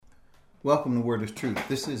Welcome to Word is Truth.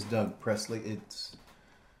 This is Doug Presley. It's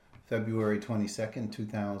February 22nd,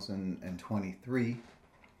 2023,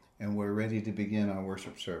 and we're ready to begin our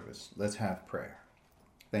worship service. Let's have prayer.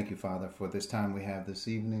 Thank you, Father, for this time we have this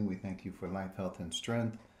evening. We thank you for life, health, and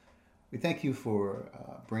strength. We thank you for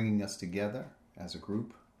bringing us together as a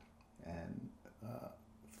group and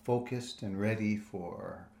focused and ready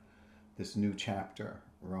for this new chapter,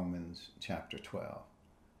 Romans chapter 12.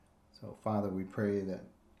 So, Father, we pray that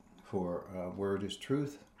for Word is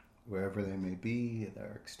Truth, wherever they may be,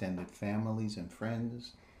 their extended families and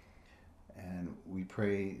friends. And we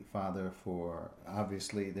pray, Father, for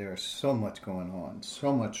obviously there's so much going on,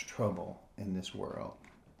 so much trouble in this world.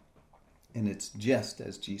 And it's just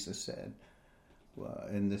as Jesus said,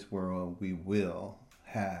 in this world we will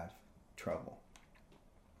have trouble.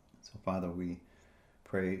 So, Father, we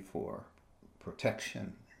pray for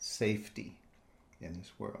protection, safety in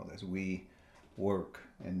this world as we work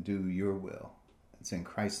and do your will. It's in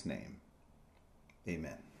Christ's name.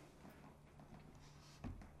 Amen.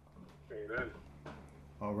 Amen.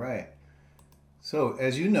 All right. So,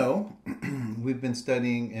 as you know, we've been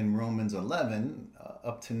studying in Romans 11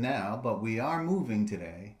 up to now, but we are moving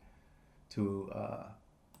today to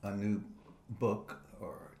a new book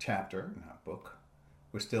or chapter, not book.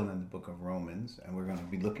 We're still in the book of Romans, and we're going to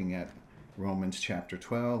be looking at Romans chapter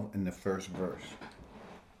 12 in the first verse.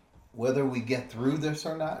 Whether we get through this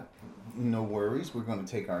or not, no worries. We're going to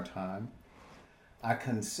take our time. I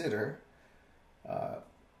consider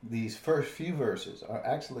these first few verses are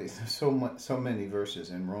actually so many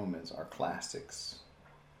verses in Romans are classics,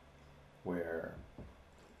 where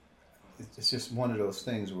it's just one of those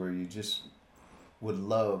things where you just would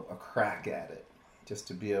love a crack at it, just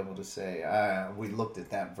to be able to say, we looked at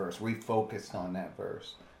that verse, we focused on that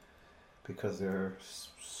verse, because they're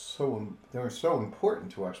so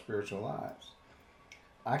important to our spiritual lives.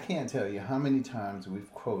 I can't tell you how many times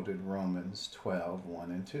we've quoted Romans 12,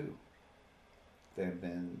 1 and 2. They've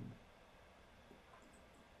been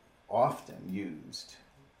often used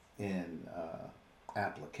in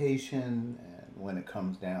application and when it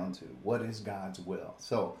comes down to what is God's will.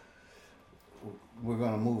 So we're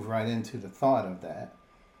going to move right into the thought of that.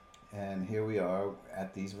 And here we are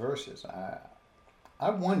at these verses. I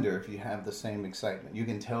wonder if you have the same excitement. You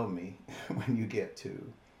can tell me when you get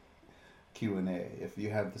to Q&A if you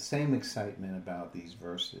have the same excitement about these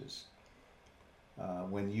verses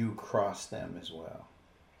when you cross them as well.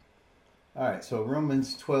 All right, so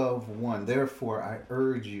Romans 12:1. Therefore, I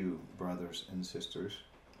urge you, brothers and sisters,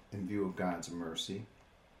 in view of God's mercy,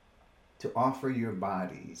 to offer your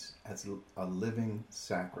bodies as a living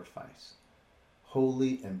sacrifice,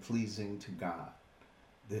 holy and pleasing to God.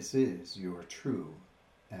 This is your true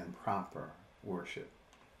and proper worship.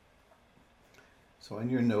 So in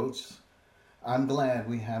your notes, I'm glad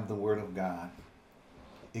we have the Word of God.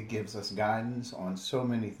 It gives us guidance on so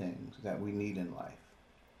many things that we need in life.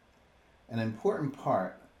 An important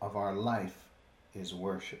part of our life is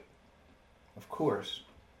worship. Of course,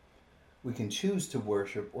 we can choose to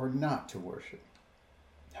worship or not to worship.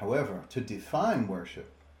 However, to define worship,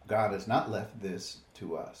 God has not left this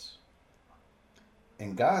to us.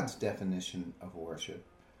 In God's definition of worship,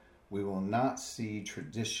 we will not see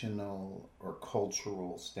traditional or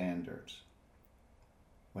cultural standards.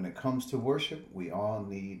 When it comes to worship, we all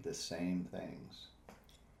need the same things.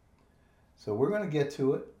 So we're going to get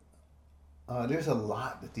to it. There's a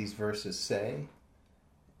lot that these verses say,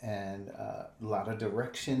 and a lot of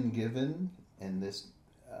direction given in this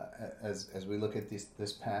as we look at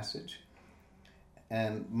this passage.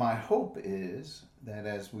 And my hope is that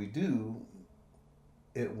as we do,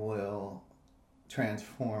 it will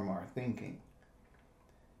transform our thinking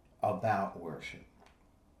about worship.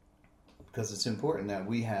 Because it's important that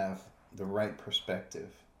we have the right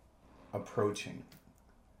perspective approaching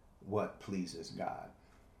what pleases God.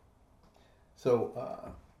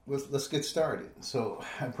 So let's get started. So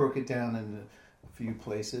I broke it down into a few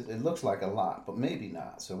places. It looks like a lot, but maybe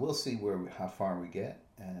not. So we'll see how far we get,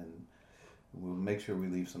 and we'll make sure we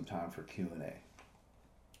leave some time for Q&A.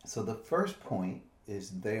 So the first point is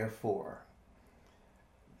therefore.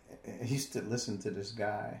 I used to listen to this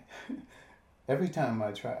guy. Every time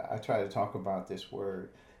I try to talk about this word,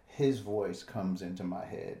 his voice comes into my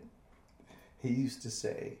head. He used to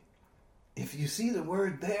say, if you see the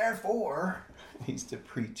word therefore, he used to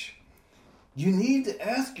preach, you need to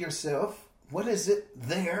ask yourself, what is it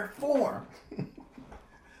there for?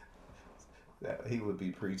 That he would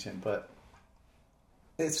be preaching, but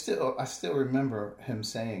I still remember him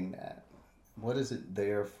saying that. What is it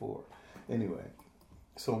there for? Anyway,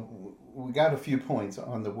 so we got a few points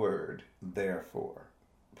on the word therefore.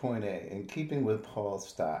 Point A, in keeping with Paul's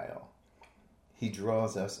style, he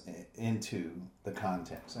draws us into the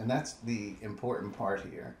context. And that's the important part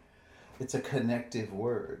here. It's a connective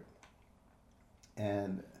word.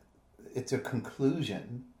 And it's a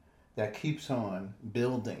conclusion that keeps on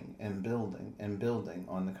building and building and building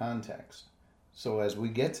on the context. So as we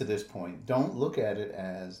get to this point, don't look at it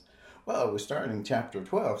as, well, we're starting chapter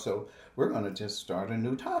 12, so we're going to just start a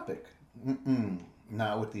new topic.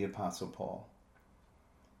 Not with the Apostle Paul.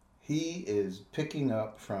 He is picking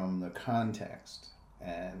up from the context,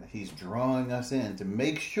 and he's drawing us in to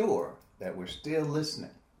make sure that we're still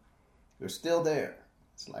listening. We're still there.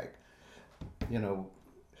 It's like,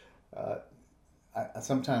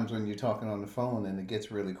 sometimes when you're talking on the phone and it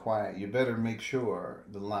gets really quiet, you better make sure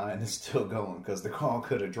the line is still going, because the call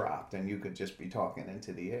could have dropped and you could just be talking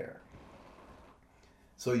into the air.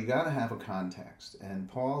 So you got to have a context, and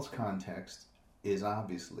Paul's context is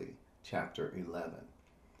obviously chapter 11.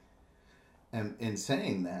 And in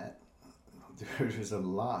saying that, there's a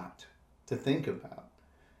lot to think about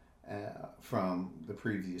from the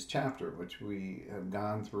previous chapter, which we have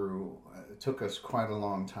gone through. It took us quite a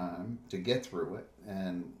long time to get through it,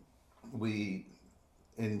 and we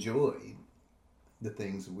enjoyed the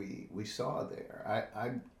things we saw there.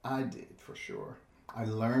 I did, for sure. I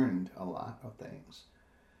learned a lot of things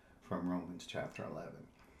from Romans chapter 11.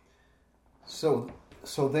 So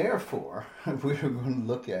therefore, we're going to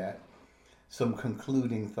look at some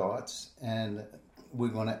concluding thoughts, and we're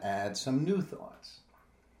going to add some new thoughts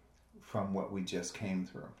from what we just came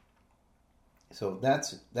through. So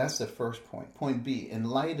that's the first point. Point B, in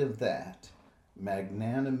light of that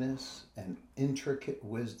magnanimous and intricate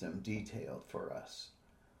wisdom detailed for us,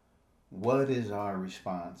 what is our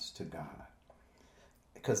response to God?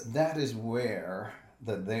 Because that is where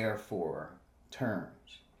the therefore turns.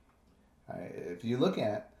 If you look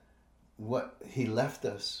at what he left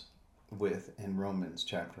us with in Romans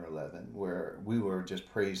chapter 11, where we were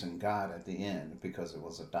just praising God at the end because it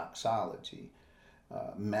was a doxology,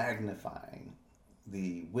 magnifying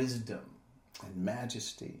the wisdom and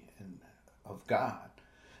majesty of God.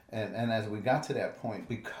 And as we got to that point,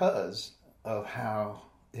 because of how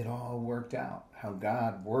it all worked out, how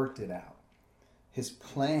God worked it out, his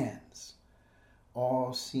plans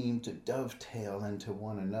all seemed to dovetail into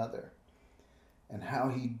one another, and how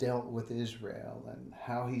he dealt with Israel and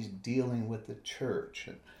how he's dealing with the church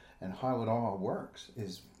and how it all works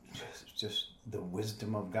is just the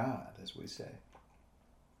wisdom of God, as we say.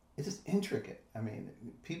 It is intricate. I mean,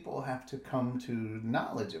 people have to come to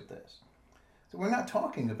knowledge of this. So we're not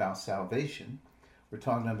talking about salvation. We're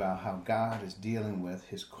talking about how God is dealing with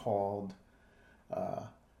his called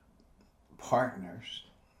partners,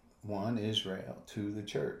 one, Israel, two, the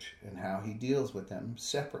church, and how he deals with them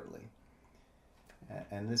separately.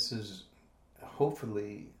 And this is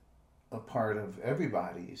hopefully a part of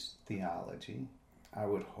everybody's theology. I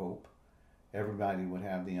would hope everybody would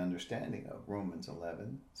have the understanding of Romans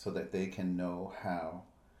 11 so that they can know how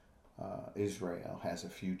Israel has a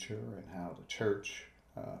future and how the church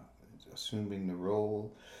is assuming the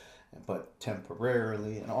role, but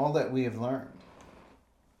temporarily, and all that we have learned.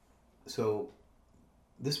 So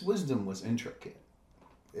this wisdom was intricate.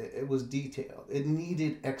 It was detailed. It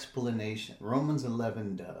needed explanation. Romans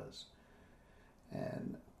 11 does.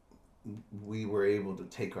 And we were able to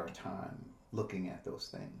take our time looking at those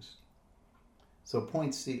things. So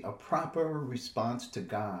point C, a proper response to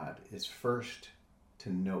God is first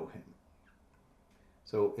to know him.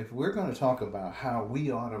 So if we're going to talk about how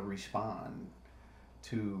we ought to respond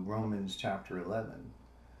to Romans chapter 11,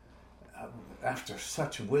 after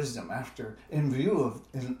such wisdom,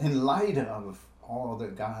 in light of all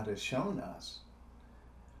that God has shown us,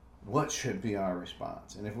 what should be our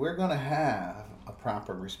response? And if we're going to have a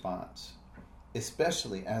proper response,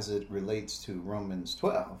 especially as it relates to Romans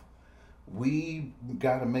 12, we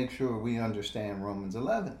got to make sure we understand Romans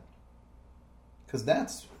 11. Because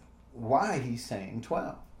that's why he's saying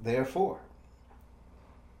 12, therefore.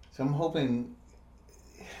 So I'm hoping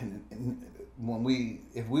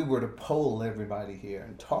if we were to poll everybody here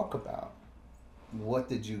and talk about what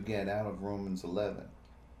did you get out of Romans 11?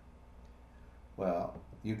 Well,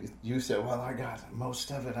 you said, well, I got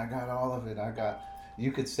most of it. I got all of it.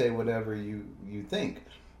 You could say whatever you think.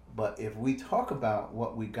 But if we talk about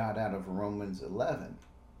what we got out of Romans 11,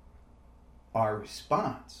 our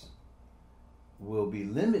response will be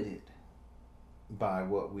limited by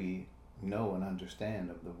what we know and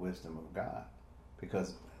understand of the wisdom of God.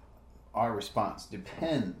 Because our response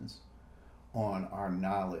depends on our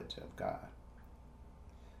knowledge of God.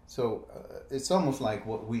 So it's almost like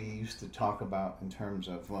what we used to talk about in terms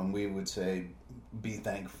of when we would say, be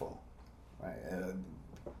thankful, right?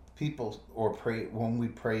 people or pray when we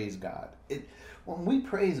praise God. When we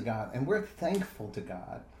praise God and we're thankful to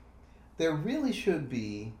God, there really should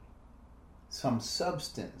be some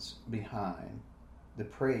substance behind the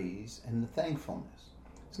praise and the thankfulness.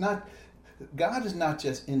 It's not God is not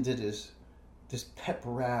just into this pep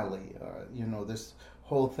rally or this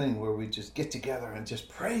whole thing where we just get together and just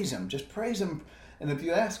praise him. And if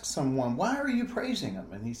you ask someone, why are you praising him?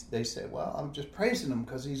 And they say, well, I'm just praising him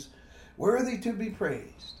because he's worthy to be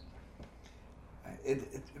praised.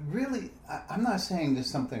 It really, I'm not saying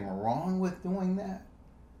there's something wrong with doing that,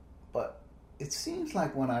 but it seems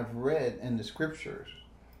like when I've read in the scriptures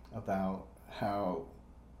about how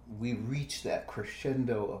we reach that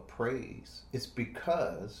crescendo of praise, it's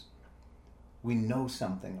because we know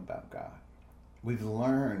something about God. We've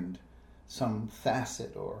learned some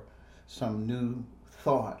facet or some new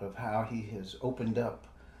thought of how he has opened up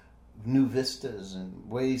new vistas and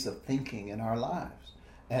ways of thinking in our lives.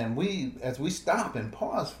 And as we stop and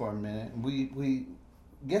pause for a minute, we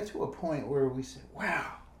get to a point where we say,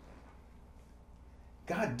 wow,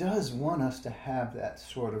 God does want us to have that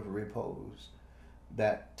sort of repose,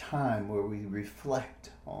 that time where we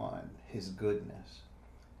reflect on his goodness.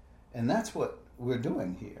 And that's what we're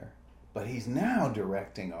doing here. But he's now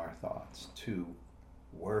directing our thoughts to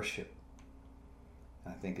worship.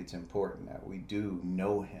 I think it's important that we do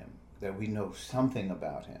know him, that we know something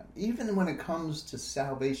about him. Even when it comes to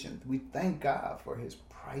salvation, we thank God for his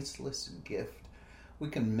priceless gift. We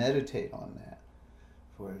can meditate on that.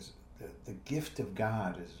 For the gift of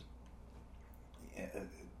God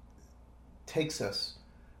takes us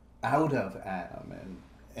out of Adam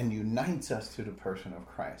and unites us to the person of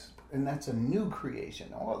Christ. And that's a new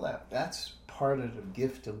creation. All that's part of the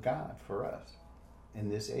gift of God for us in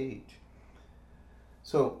this age.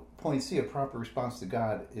 So, point C, a proper response to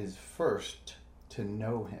God is first to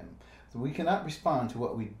know him. So we cannot respond to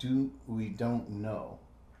what we don't know.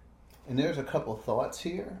 And there's a couple thoughts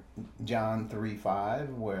here. John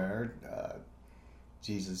 3:5, where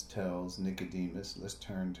Jesus tells Nicodemus, let's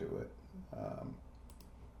turn to it.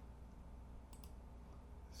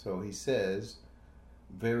 So he says,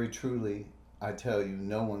 very truly, I tell you,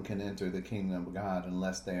 no one can enter the kingdom of God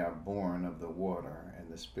unless they are born of the water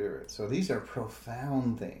and the Spirit. So these are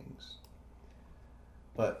profound things.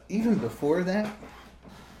 But even before that,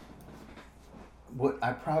 what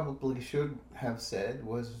I probably should have said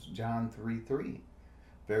was John 3:3.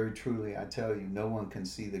 Very truly, I tell you, no one can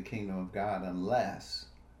see the kingdom of God unless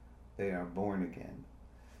they are born again.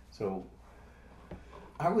 So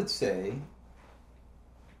I would say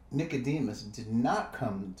Nicodemus did not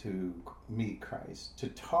come to meet Christ to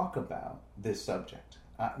talk about this subject.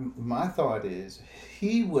 My thought is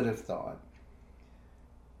he would have thought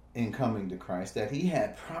in coming to Christ that he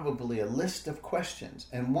had probably a list of questions.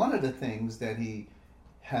 And one of the things that he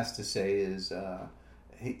has to say is,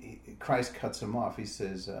 Christ cuts him off. He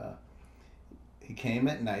says, he came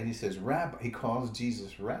at night, he says, Rabbi, he calls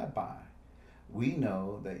Jesus Rabbi. We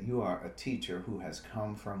know that you are a teacher who has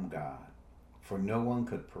come from God. For no one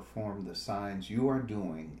could perform the signs you are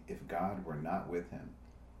doing if God were not with him.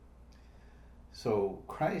 So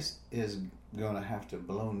Christ is going to have to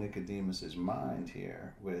blow Nicodemus's mind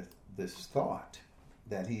here with this thought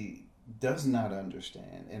that he does not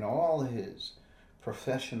understand in all his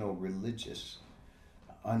professional religious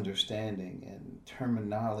understanding and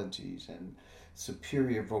terminologies and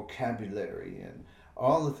superior vocabulary and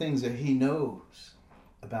all the things that he knows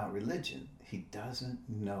about religion. He doesn't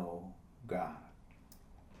know God.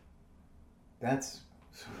 That's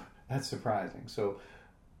surprising. So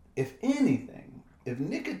if anything, if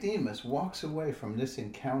Nicodemus walks away from this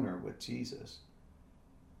encounter with Jesus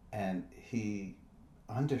and he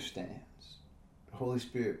understands, the Holy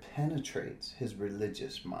Spirit penetrates his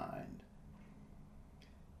religious mind,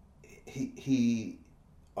 he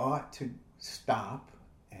ought to stop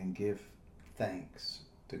and give thanks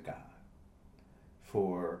to God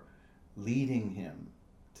for leading him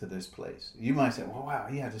to this place. You might say, well, wow,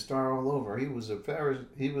 he had to start all over. He was a Pharisee,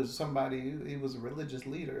 he was a religious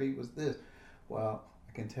leader, he was this. Well,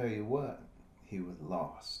 I can tell you what, he was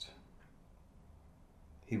lost.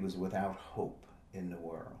 He was without hope in the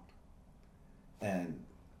world. And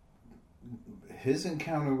his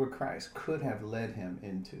encounter with Christ could have led him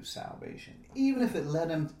into salvation. Even if it led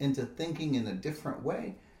him into thinking in a different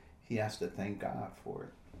way, he has to thank God for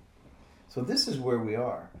it. So this is where we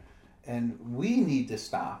are. And we need to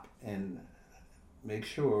stop and make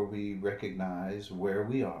sure we recognize where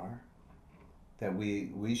we are, that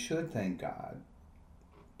we should thank God.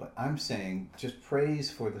 But I'm saying just praise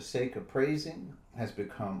for the sake of praising has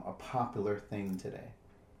become a popular thing today.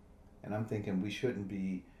 And I'm thinking we shouldn't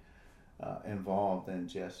be involved in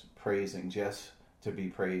just praising, just to be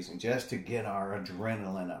praising, just to get our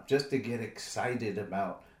adrenaline up, just to get excited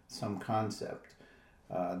about some concept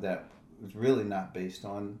that is really not based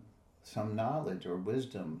on some knowledge or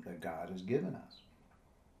wisdom that God has given us.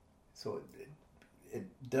 So it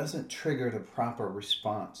doesn't trigger the proper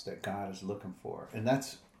response that God is looking for. And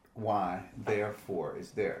that's why therefore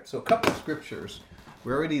is there. So a couple of scriptures.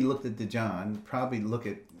 We already looked at the John. Probably look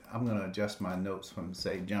at, I'm going to adjust my notes from,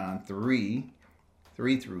 say, John 3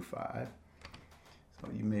 through 5. So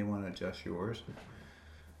you may want to adjust yours.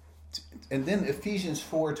 And then Ephesians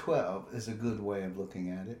 4:12 is a good way of looking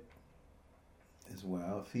at it as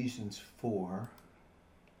well. Ephesians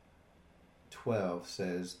 4:12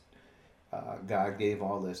 says, God gave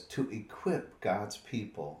all this to equip God's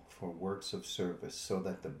people for works of service so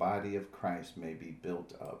that the body of Christ may be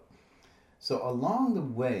built up. So along the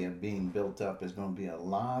way of being built up is going to be a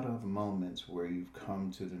lot of moments where you've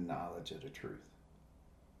come to the knowledge of the truth.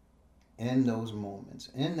 In those moments,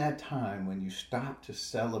 in that time when you stop to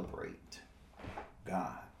celebrate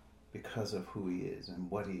God because of who he is and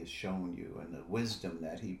what he has shown you and the wisdom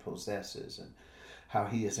that he possesses and how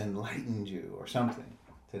he has enlightened you or something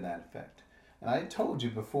to that effect. And I told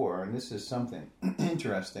you before, and this is something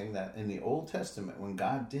interesting, that in the Old Testament, when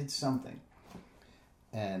God did something,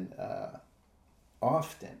 and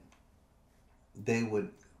often they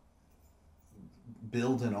would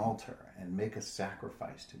build an altar and make a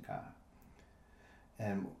sacrifice to God.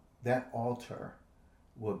 And that altar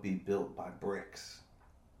would be built by bricks.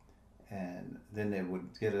 And then they would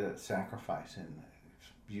get a sacrifice, and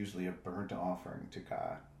usually a burnt offering to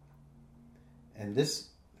God. And this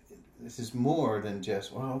is more than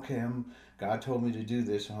just, well, okay, God told me to do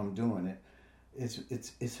this, so I'm doing it.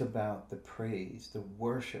 It's about the praise, the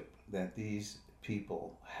worship that these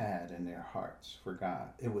people had in their hearts for God.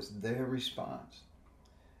 It was their response.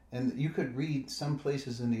 And you could read some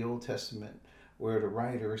places in the Old Testament where the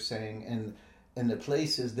writer is saying, and the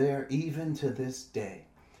place is there even to this day.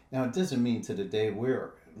 Now, it doesn't mean to the day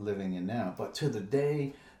we're living in now, but to the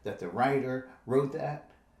day that the writer wrote that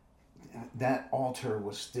altar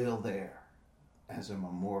was still there as a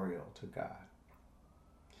memorial to God.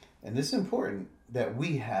 And it's important that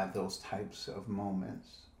we have those types of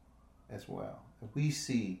moments as well. That we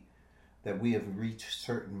see that we have reached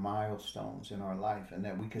certain milestones in our life and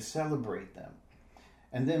that we can celebrate them.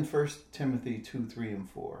 And then 1 Timothy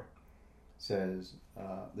 2:3-4 says,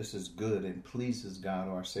 this is good and pleases God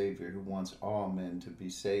our Savior, who wants all men to be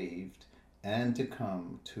saved and to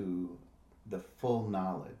come to the full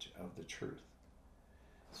knowledge of the truth.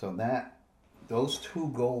 So those two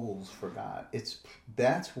goals for God,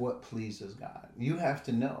 that's what pleases God. You have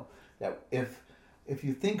to know that if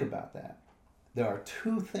you think about that, there are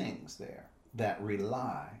two things there that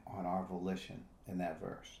rely on our volition in that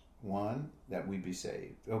verse. One, that we be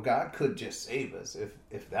saved. Well, God could just save us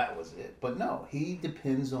if that was it. But no, he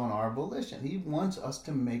depends on our volition. He wants us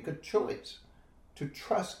to make a choice to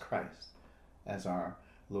trust Christ as our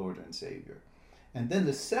Lord and Savior. And then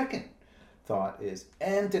the second thought is,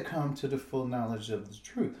 and to come to the full knowledge of the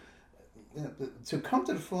truth. To come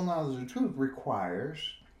to the full knowledge of the truth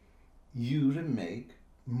requires you to make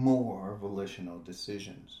more volitional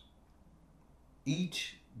decisions.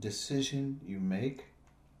 Each decision you make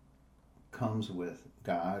comes with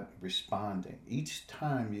God responding. Each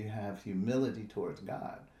time you have humility towards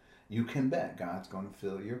God, you can bet God's going to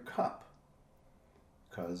fill your cup,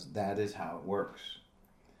 because that is how it works.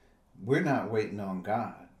 We're not waiting on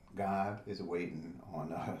God. God is waiting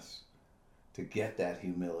on us to get that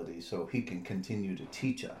humility so he can continue to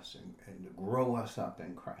teach us and to grow us up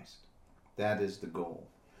in Christ. That is the goal.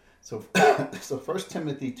 So 1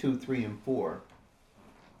 Timothy 2:3-4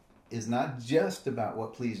 is not just about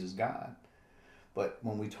what pleases God, but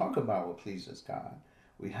when we talk about what pleases God,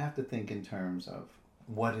 we have to think in terms of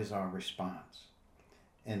what is our response.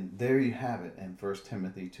 And there you have it in 1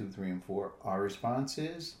 Timothy 2:3-4. Our response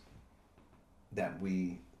is that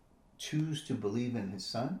we choose to believe in his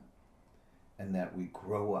Son and that we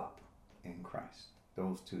grow up in Christ.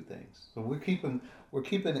 Those two things. So we're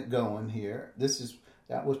keeping it going here.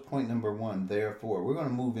 That was point number 1, therefore. We're going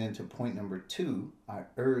to move into point number 2. I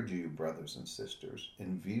urge you, brothers and sisters,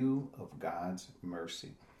 in view of God's mercy.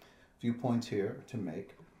 A few points here to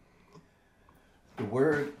make. The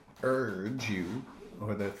word urge you,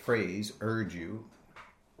 or the phrase urge you,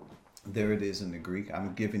 there it is in the Greek.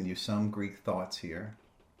 I'm giving you some Greek thoughts here.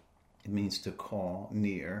 It means to call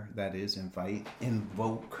near, that is, invite,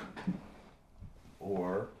 invoke,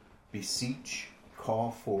 or beseech,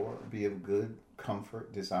 call for, be of good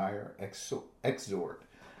comfort, desire, exhort.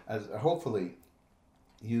 As hopefully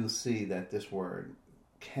you see that this word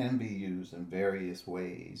can be used in various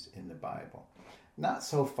ways in the Bible. Not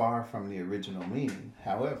so far from the original meaning,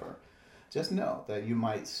 however, just know that you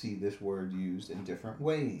might see this word used in different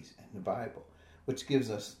ways in the Bible, which gives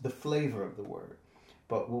us the flavor of the word.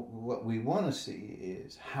 But what we want to see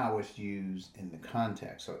is how it's used in the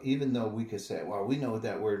context. So even though we could say, well, we know what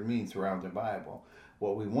that word means throughout the Bible,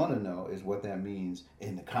 what we want to know is what that means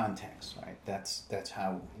in the context, right? That's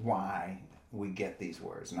why we get these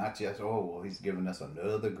words. Not just, oh, well, he's giving us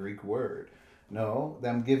another Greek word. No,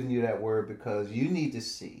 I'm giving you that word because you need to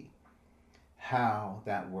see how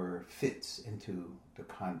that word fits into the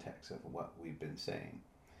context of what we've been saying.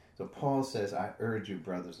 So Paul says, I urge you,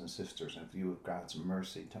 brothers and sisters, in view of God's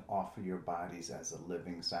mercy, to offer your bodies as a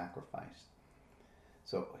living sacrifice.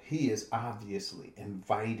 So he is obviously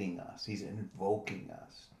inviting us. He's invoking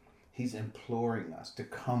us. He's imploring us to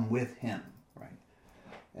come with him, right?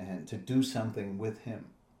 And to do something with him.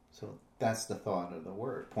 So that's the thought of the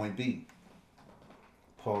word. Point B,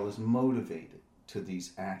 Paul is motivated to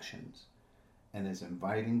these actions and is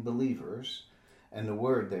inviting believers. And the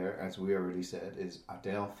word there, as we already said, is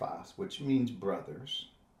adelphos, which means brothers.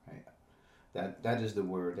 Right? That is the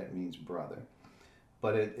word that means brother.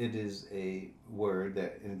 But it is a word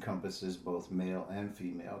that encompasses both male and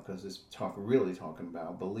female, because it's really talking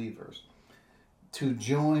about believers. To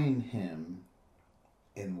join him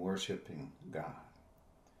in worshiping God.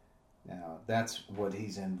 Now, that's what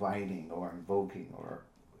he's inviting or invoking or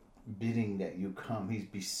bidding that you come. He's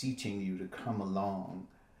beseeching you to come along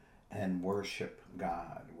and worship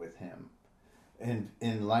God with him. And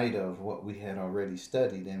in light of what we had already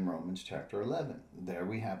studied in Romans chapter 11, there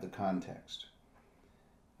we have the context.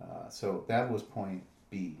 So that was point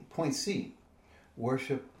B. Point C,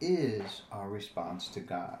 worship is our response to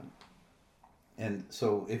God. And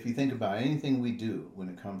so if you think about anything we do when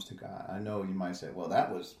it comes to God, I know you might say, well,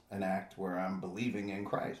 that was an act where I'm believing in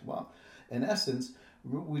Christ. Well, in essence,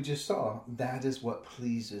 we just saw that is what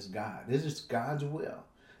pleases God. This is God's will,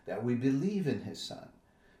 that we believe in his Son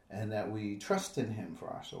and that we trust in him for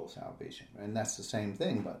our soul salvation. And that's the same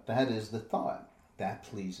thing, but that is the thought. That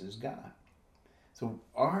pleases God. So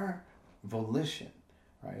our volition,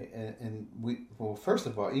 right? And we, well, first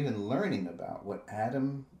of all, even learning about what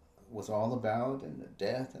Adam was all about and the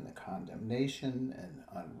death and the condemnation and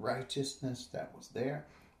unrighteousness that was there,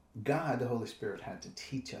 God, the Holy Spirit, had to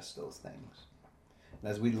teach us those things.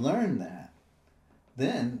 And as we learned that,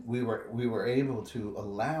 then we were able to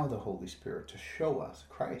allow the Holy Spirit to show us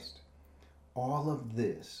Christ. All of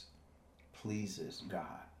this pleases God.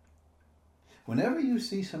 Whenever you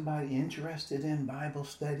see somebody interested in Bible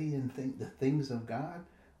study and the things of God,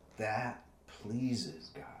 that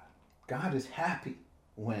pleases God. God is happy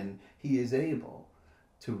when he is able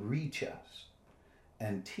to reach us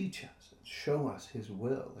and teach us and show us his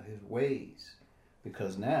will, his ways,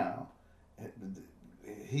 because now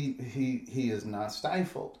he is not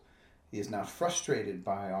stifled. He is not frustrated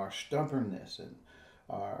by our stubbornness and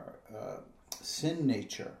our sin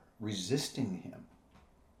nature resisting him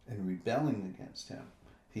and rebelling against him.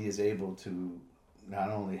 He is able to not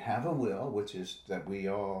only have a will, which is that we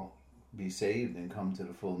all be saved and come to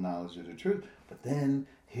the full knowledge of the truth, but then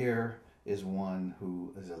here is one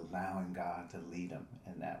who is allowing God to lead him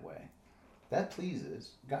in that way. That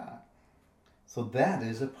pleases God. So that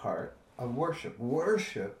is a part of worship.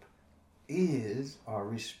 Worship is our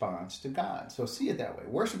response to God. So see it that way.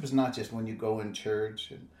 Worship is not just when you go in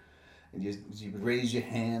church and you raise your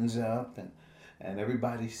hands up and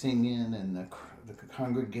everybody's singing and the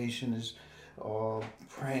congregation is all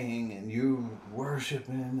praying and you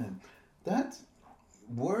worshiping, and that's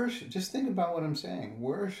worship. Just think about what I'm saying.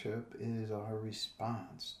 Worship is our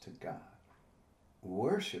response to God.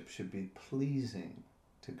 Worship should be pleasing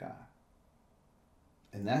to God.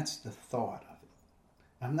 And that's the thought of it.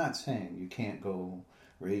 I'm not saying you can't go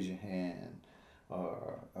raise your hand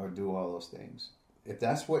or do all those things. If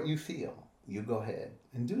that's what you feel, you go ahead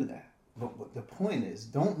and do that. But what the point is,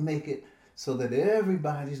 don't make it so that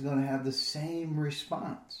everybody's going to have the same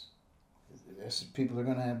response. People are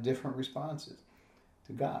going to have different responses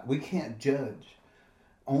to God. We can't judge.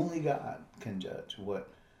 Only God can judge what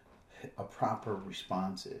a proper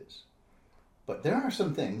response is. But there are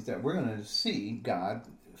some things that we're going to see God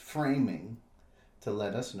framing to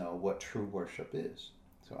let us know what true worship is.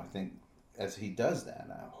 So I think as he does that,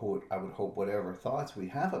 I would hope whatever thoughts we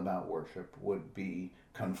have about worship would be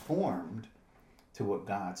conformed to what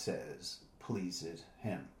God says pleases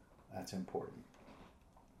him. That's important.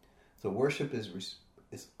 So worship is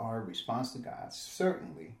our response to God.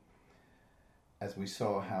 Certainly, as we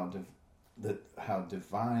saw how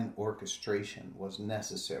divine orchestration was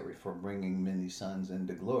necessary for bringing many sons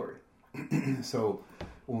into glory. So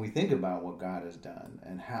when we think about what God has done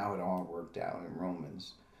and how it all worked out in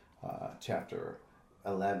Romans chapter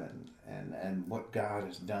 11, and what God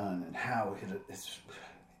has done and how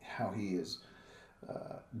He is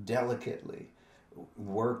delicately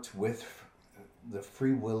worked with the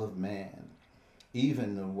free will of man,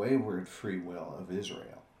 even the wayward free will of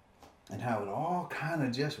Israel, and how it all kind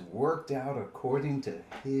of just worked out according to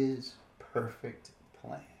His perfect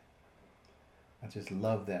plan. I just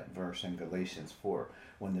love that verse in Galatians 4.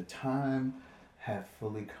 When the time had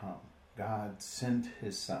fully come, God sent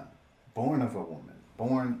His Son, born of a woman,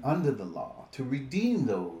 born under the law, to redeem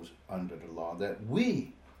those under the law, that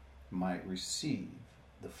we might receive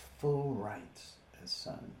the full rights as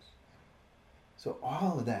sons. So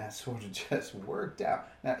all of that sort of just worked out.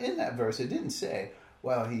 Now, in that verse, it didn't say,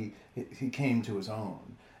 well, he came to His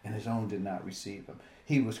own, and His own did not receive Him.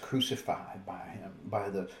 He was crucified by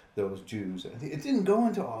those Jews. It didn't go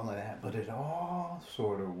into all of that, but it all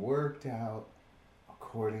sort of worked out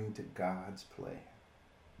according to God's plan.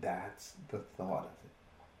 That's the thought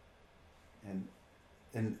of it.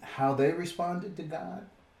 And how they responded to God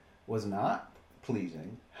was not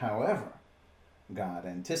pleasing. However, God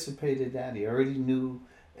anticipated that. He already knew,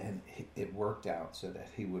 and it worked out so that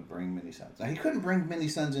He would bring many sons. Now, He couldn't bring many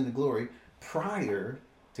sons into glory prior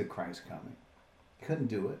to Christ's coming. He couldn't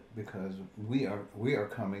do it because we are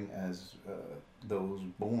coming as those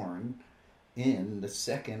born in the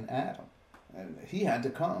second Adam, and He had to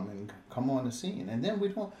come on the scene. And then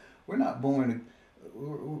we're not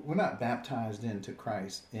baptized into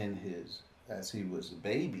Christ as He was a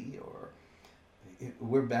baby, or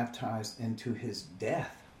we're baptized into His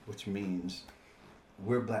death, which means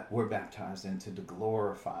we're baptized into the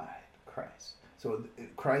glorified Christ. So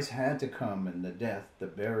Christ had to come in the death, the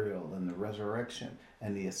burial, and the resurrection,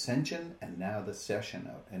 and the ascension, and now the session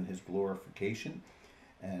and His glorification.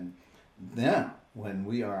 And now, when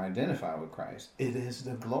we are identified with Christ, it is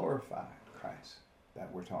the glorified Christ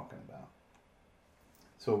that we're talking about.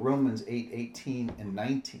 So Romans 8:18 and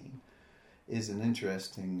 19 is an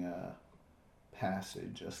interesting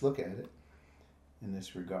passage. Let's look at it in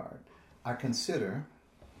this regard. I consider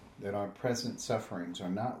that our present sufferings are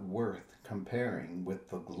not worth comparing with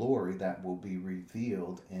the glory that will be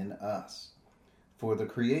revealed in us. For the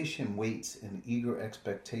creation waits in eager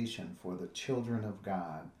expectation for the children of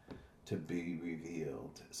God to be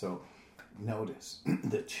revealed. So notice,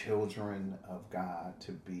 the children of God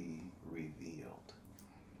to be revealed.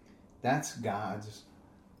 That's God's.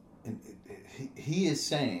 He is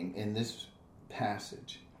saying in this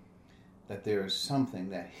passage that there is something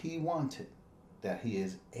that He wanted, that He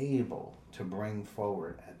is able to bring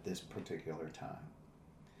forward at this particular time.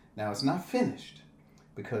 Now, it's not finished,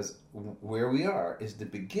 because where we are is the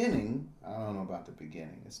beginning. I don't know about the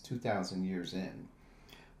beginning. It's 2,000 years in.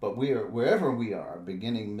 But we are, wherever we are,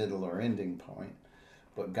 beginning, middle, or ending point,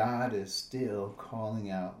 but God is still calling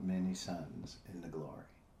out many sons in the glory.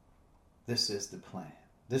 This is the plan.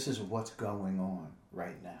 This is what's going on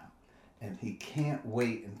right now. And He can't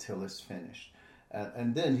wait until it's finished.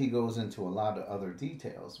 And then He goes into a lot of other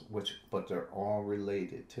details, but they're all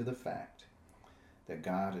related to the fact that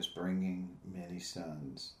God is bringing many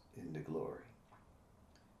sons into glory.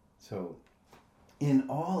 So, in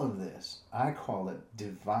all of this, I call it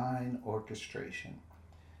divine orchestration.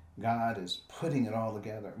 God is putting it all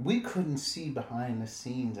together. We couldn't see behind the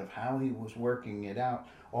scenes of how He was working it out.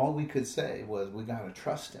 All we could say was we got to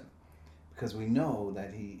trust Him, because we know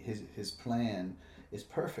that His plan is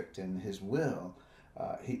perfect, and His will.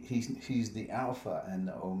 He's the Alpha and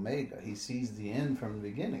the Omega. He sees the end from the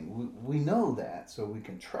beginning. We know that, so we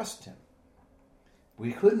can trust Him.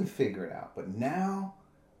 We couldn't figure it out, but now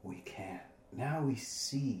we can. Now we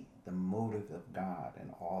see the motive of God in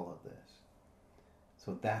all of this.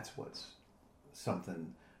 So that's what's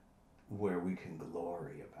something where we can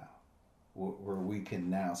glory about, where we can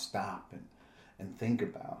now stop and think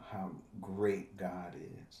about how great God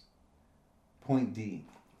is. Point D,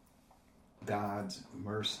 God's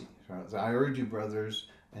mercy. So I urge you, brothers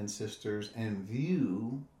and sisters, in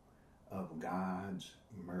view of God's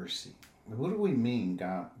mercy. What do we mean,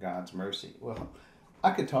 God's mercy? Well, I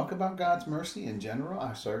could talk about God's mercy in general.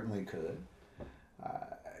 I certainly could.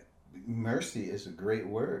 Mercy is a great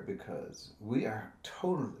word, because we are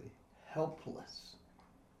totally helpless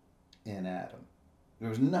in Adam. There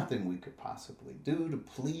was nothing we could possibly do to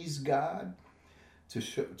please God,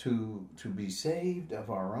 to be saved of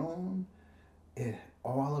our own.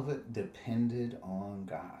 All of it depended on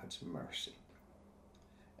God's mercy.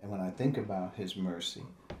 And when I think about His mercy,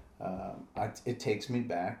 it takes me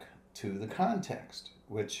back to the context,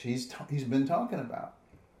 which he's been talking about.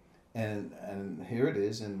 And here it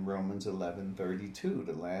is in Romans 11:32,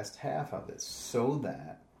 the last half of it, so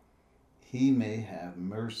that he may have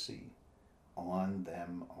mercy on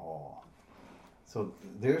them all. So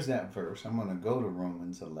there's that verse. I'm going to go to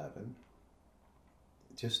Romans 11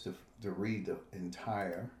 just to read the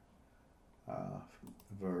entire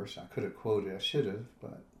verse. I could have quoted, I should have,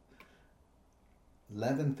 but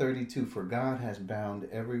 11:32, for God has bound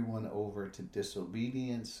everyone over to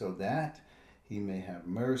disobedience so that he may have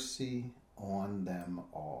mercy on them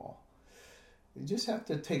all. You just have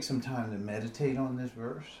to take some time to meditate on this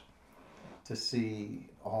verse to see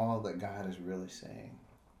all that God is really saying,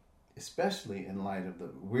 especially in light of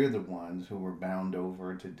we're the ones who were bound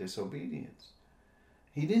over to disobedience.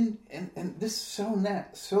 He didn't, and this so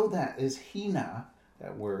that is hina,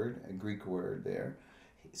 that word, a Greek word there,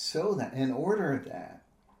 so that in order that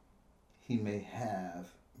he may have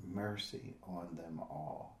mercy on them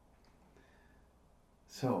all.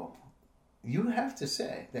 So you have to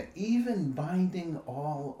say that even binding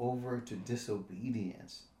all over to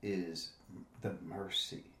disobedience is the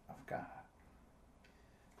mercy of God.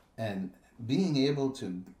 And being able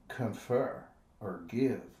to confer or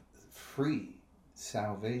give free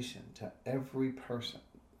salvation to every person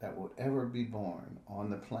that will ever be born on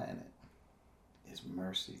the planet is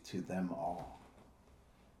mercy to them all.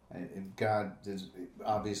 And God is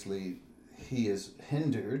obviously, he is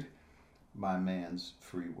hindered by man's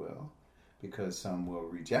free will because some will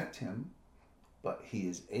reject him, but he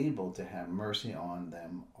is able to have mercy on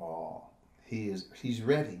them all. He's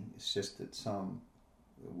ready. It's just that some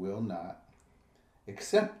will not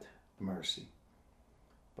accept mercy,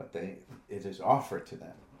 but it is offered to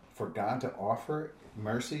them. For God to offer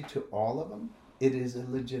mercy to all of them, it is a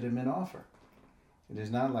legitimate offer. It is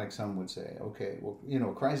not like some would say, okay, well,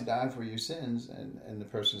 Christ died for your sins, and the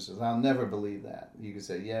person says, I'll never believe that. You could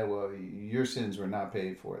say, yeah, well, your sins were not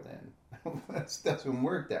paid for then. That doesn't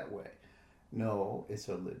work that way. No, it's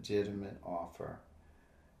a legitimate offer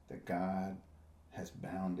that God has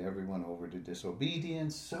bound everyone over to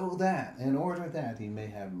disobedience so that, in order that he may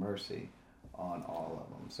have mercy on all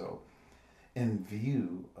of them. So, in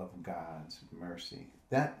view of God's mercy,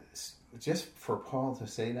 that just for Paul to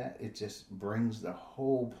say that, it just brings the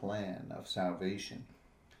whole plan of salvation.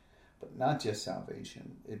 But not just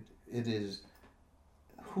salvation. It is,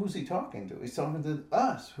 who's he talking to? He's talking to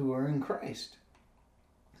us who are in Christ.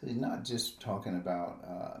 So he's not just talking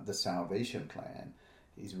about the salvation plan.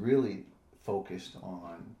 He's really focused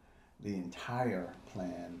on the entire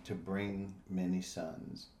plan to bring many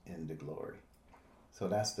sons into glory. So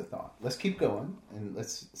that's the thought. Let's keep going and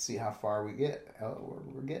let's see how far we get.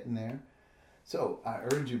 We're getting there. So I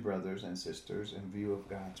urge you, brothers and sisters, in view of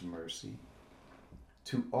God's mercy,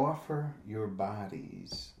 to offer your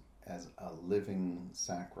bodies as a living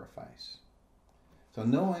sacrifice. So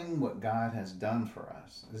knowing what God has done for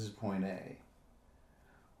us, this is point A,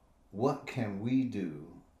 what can we do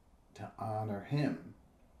to honor him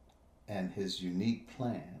and his unique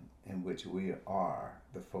plan in which we are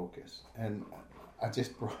the focus? And I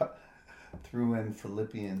just threw in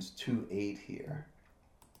Philippians 2:8 here.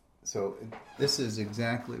 So this is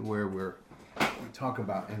exactly where we talk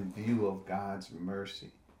about in view of God's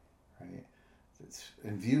mercy, right? It's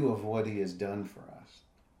in view of what he has done for us.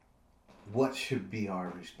 What should be our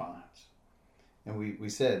response? And we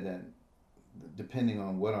said that depending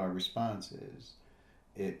on what our response is,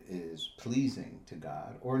 it is pleasing to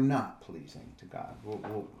God or not pleasing to God.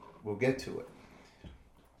 We'll get to it.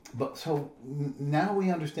 But so now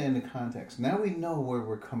we understand the context. Now we know where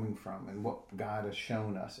we're coming from and what God has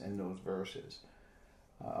shown us in those verses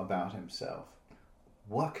about himself.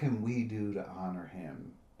 What can we do to honor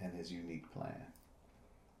him and his unique plan,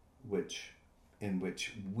 in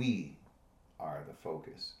which we are the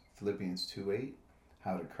focus? Philippians 2:8,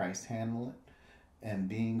 how did Christ handle it? And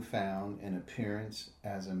being found in appearance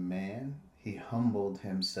as a man, he humbled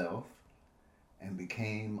himself and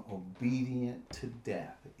became obedient to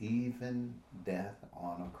death, even death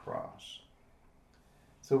on a cross.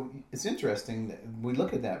 So it's interesting that we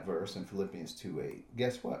look at that verse in Philippians 2:8.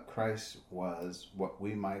 Guess what? Christ was what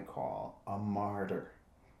we might call a martyr.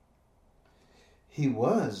 He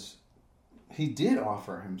did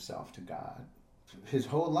offer himself to God his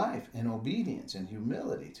whole life in obedience and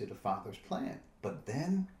humility to the Father's plan. But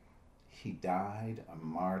then he died a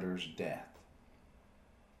martyr's death.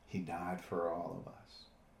 He died for all of us.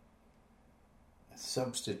 A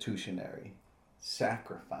substitutionary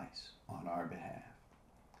sacrifice on our behalf.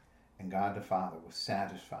 And God the Father was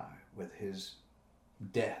satisfied with his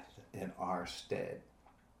death in our stead.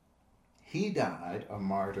 He died a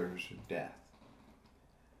martyr's death.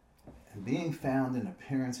 And being found in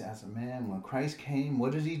appearance as a man, when Christ came,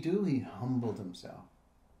 what did he do? He humbled himself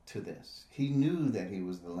to this. He knew that he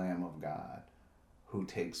was the Lamb of God who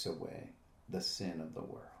takes away the sin of the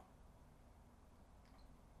world.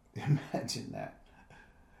 Imagine that.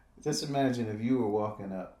 Just imagine if you were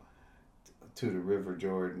walking up to the River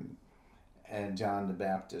Jordan and John the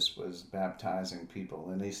Baptist was baptizing people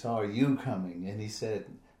and he saw you coming and he said,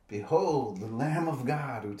 "Behold, the Lamb of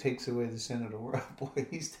God who takes away the sin of the world." Boy,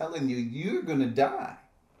 he's telling you, you're going to die.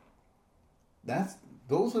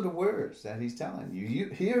 Those are the words that he's telling you.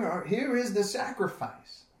 Here is the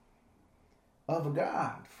sacrifice of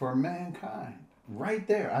God for mankind. Right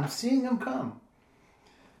there. I'm seeing him come.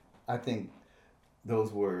 I think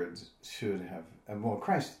those words should have, well,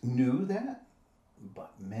 Christ knew that,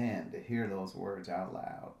 but man, to hear those words out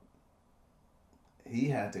loud, he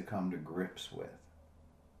had to come to grips with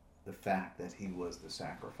the fact that he was the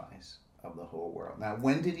sacrifice of the whole world. Now,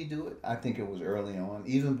 when did he do it? I think it was early on,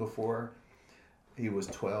 even before he was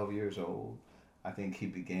 12 years old. I think he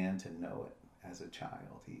began to know it as a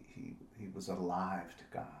child. He was alive to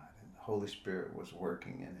God, and the Holy Spirit was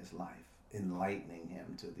working in his life, enlightening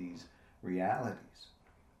him to these realities.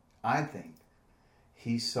 I think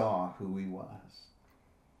he saw who he was,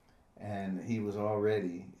 and he was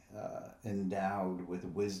already endowed with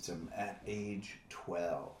wisdom at age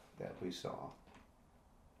 12 that we saw.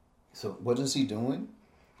 So what is he doing?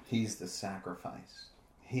 He's the sacrifice.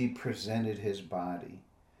 He presented his body.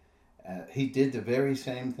 He did the very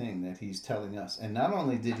same thing that he's telling us. And not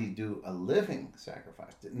only did he do a living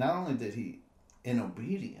sacrifice, not only did he, in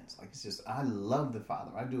obedience, like he says, I love the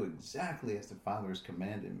Father. I do exactly as the Father has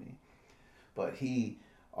commanded me. But he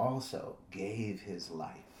also gave his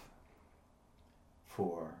life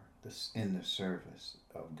in the service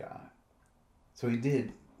of God. So he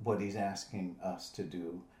did what he's asking us to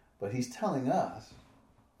do, but he's telling us,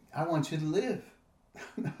 I want you to live.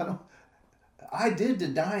 I did the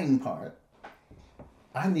dying part.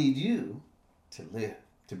 I need you to live,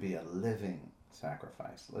 to be a living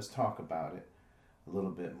sacrifice. Let's talk about it a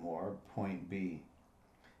little bit more. Point B,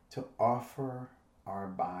 to offer our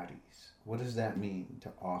bodies. What does that mean,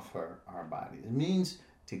 to offer our bodies? It means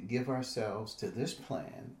to give ourselves to this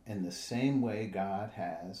plan in the same way God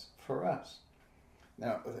has for us.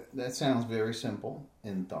 Now, that sounds very simple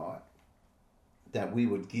in thought, that we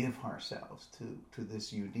would give ourselves to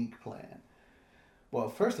this unique plan. Well,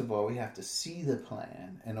 first of all, we have to see the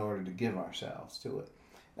plan in order to give ourselves to it.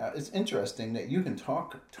 Now, it's interesting that you can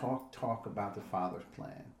talk about the Father's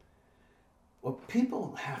plan. Well,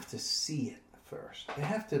 people have to see it first. They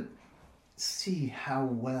have to see how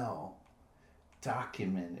well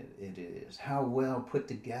documented it is, how well put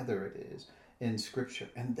together it is in Scripture.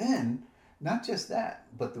 And then, not just that,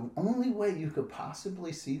 but the only way you could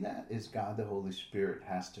possibly see that is God the Holy Spirit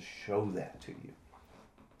has to show that to you.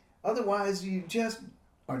 Otherwise, you just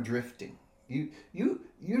are drifting.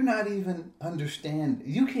 You're not even understanding.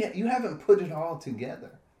 You haven't put it all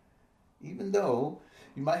together. Even though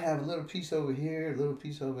you might have a little piece over here, a little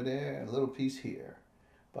piece over there, and a little piece here.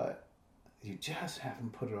 But you just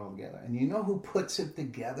haven't put it all together. And you know who puts it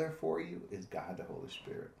together for you is God the Holy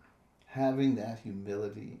Spirit. Having that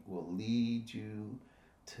humility will lead you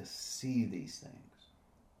to see these things.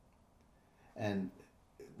 And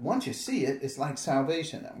once you see it, it's like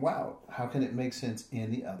salvation. Wow, how can it make sense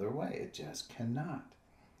any other way? It just cannot.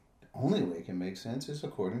 The only way it can make sense is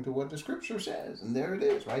according to what the Scripture says. And there it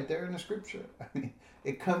is, right there in the Scripture. I mean,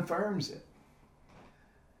 it confirms it.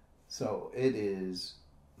 So it is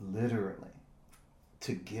literally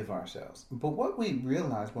to give ourselves. But what we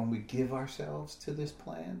realize when we give ourselves to this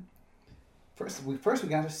plan, first we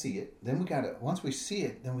got to see it. Then once we see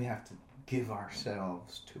it, then we have to give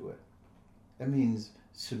ourselves to it. That means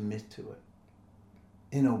submit to it,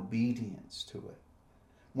 in obedience to it.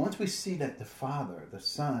 Once we see that the Father, the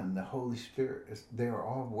Son, the Holy Spirit, they're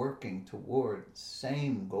all working toward the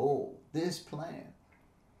same goal, this plan,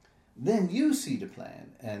 then you see the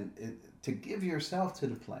plan. And to give yourself to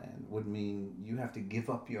the plan would mean you have to give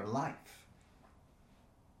up your life.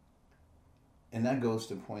 And that goes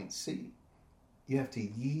to point C. You have to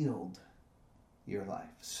yield your life,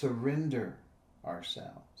 surrender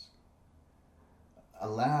ourselves.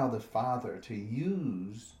 Allow the Father to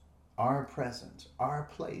use our presence, our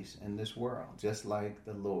place in this world, just like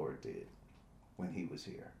the Lord did when he was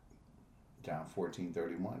here. John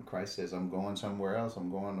 14:31, Christ says, I'm going somewhere else. I'm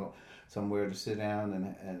going somewhere to sit down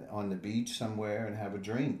and on the beach somewhere and have a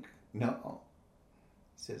drink. No.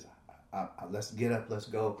 He says, let's get up, let's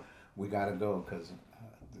go. We got to go because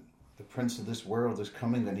the prince of this world is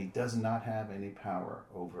coming and he does not have any power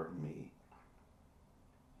over me.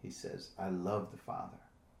 He says, I love the Father.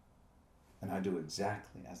 and I do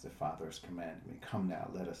exactly as the Father has commanded me. Come now,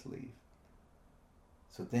 let us leave.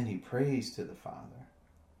 So then he prays to the Father.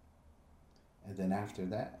 And then after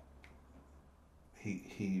that,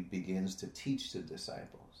 he begins to teach the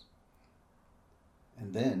disciples.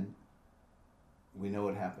 And then we know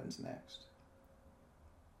what happens next.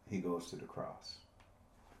 He goes to the cross.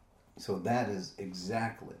 So that is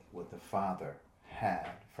exactly what the Father had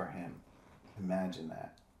for him. Imagine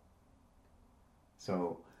that.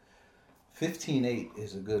 So 15:8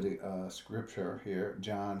 is a good scripture here.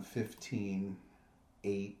 John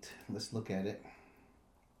 15:8. Let's look at it.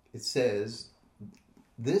 It says,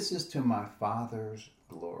 "This is to my Father's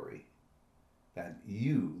glory, that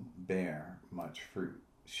you bear much fruit,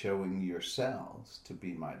 showing yourselves to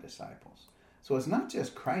be my disciples." So it's not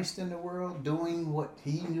just Christ in the world doing what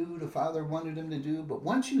he knew the Father wanted him to do, but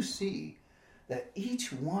once you see that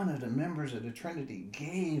each one of the members of the Trinity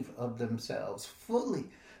gave of themselves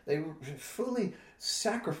fully, they fully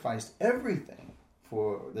sacrificed everything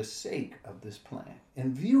for the sake of this plan.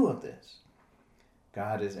 In view of this,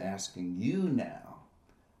 God is asking you now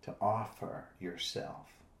to offer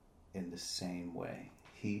yourself in the same way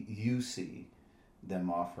you see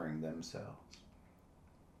them offering themselves.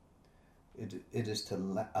 It is to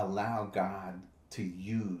allow God to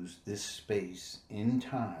use this space in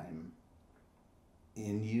time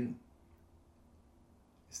in you.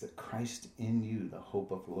 It's the Christ in you, the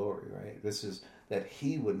hope of glory, right? This is that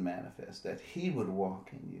he would manifest, that he would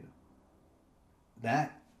walk in you.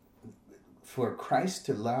 That for Christ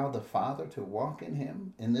to allow the Father to walk in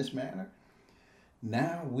him in this manner,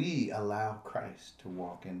 now we allow Christ to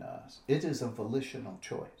walk in us. It is a volitional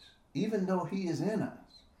choice. Even though he is in us,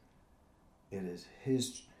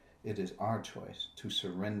 it is our choice to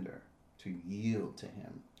surrender, to yield to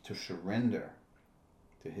him, to surrender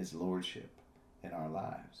to his lordship in our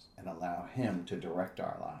lives and allow him to direct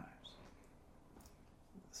our lives.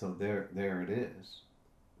 So there it is,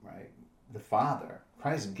 right? The Father,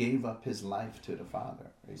 Christ gave up his life to the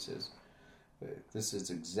Father. He says, this is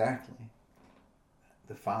exactly,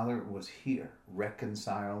 the Father was here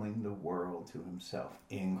reconciling the world to himself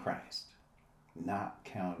in Christ, not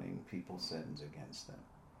counting people's sins against them.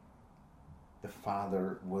 The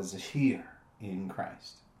Father was here in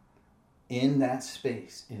Christ, in that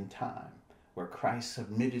space in time where Christ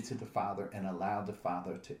submitted to the Father and allowed the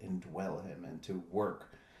Father to indwell him and to work.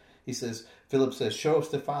 He says, Philip says, "Show us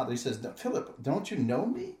the Father." He says, "Philip, don't you know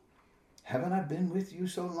me? Haven't I been with you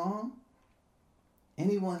so long?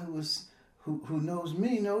 Anyone who knows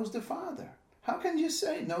me knows the Father. How can you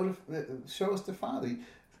say, show us the Father?"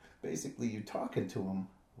 Basically, you're talking to him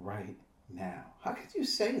right now. How could you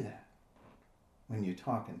say that when you're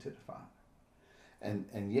talking to the Father?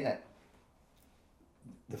 And yet,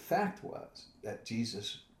 the fact was that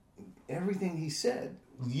Jesus, everything he said,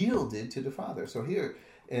 yielded to the Father. So here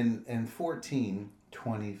in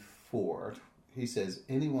 14:24, he says,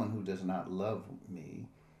 "Anyone who does not love me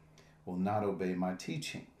will not obey my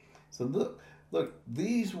teaching." So look,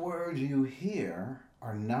 these words you hear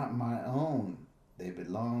are not my own. They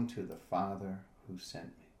belong to the Father who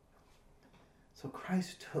sent me. So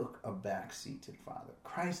Christ took a backseat to the Father.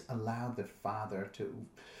 Christ allowed the Father to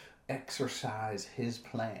exercise his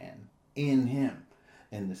plan in him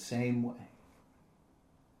in the same way.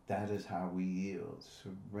 That is how we yield,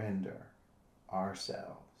 surrender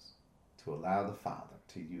ourselves to allow the Father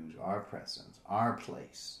to use our presence, our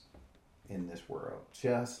place in this world,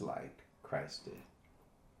 just like Christ did.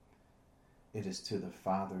 It is to the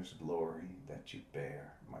Father's glory that you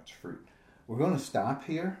bear much fruit. We're going to stop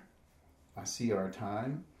here. I see our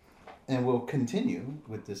time. And we'll continue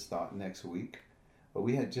with this thought next week. But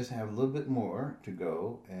we just have a little bit more to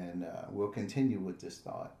go. And we'll continue with this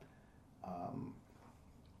thought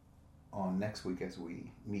on next week as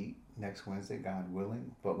we meet next Wednesday, God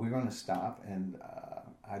willing. But we're going to stop. And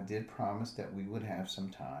I did promise that we would have some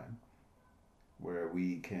time where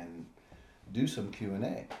we can do some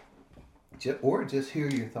Q&A. Or just hear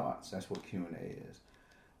your thoughts. That's what Q&A is.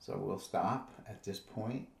 So we'll stop at this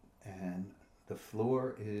point, and the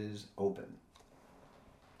floor is open.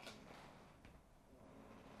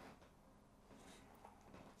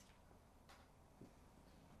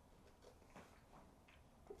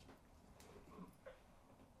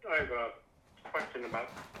 I have a question about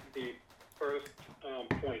the first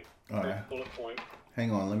point, bullet point.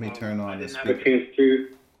 Hang on, let me turn on the speaker. I didn't have a chance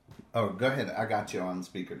to... Oh, go ahead. I got you on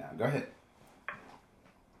speaker now. Go ahead.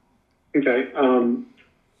 Okay.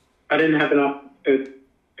 I didn't have a chance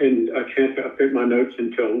to update my notes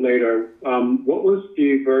until later. What was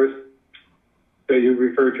the verse that you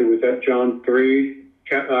referred to? Was that John 3,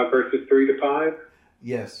 verses 3 to 5?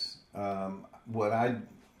 Yes. What I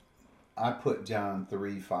I put John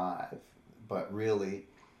 3:5, but really,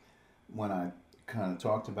 when I kind of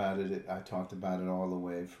talked about it, I talked about it all the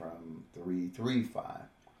way from 3:5,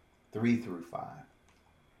 3 through 5.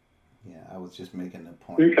 Yeah, I was just making the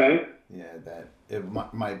point. Okay. Yeah, that it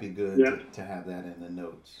might be good Yeah. to have that in the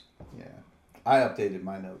notes. Yeah, I updated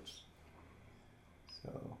my notes.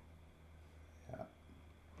 So, yeah.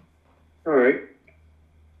 All right.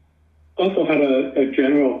 Also had a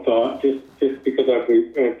general thought, just because I've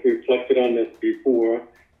reflected on this before,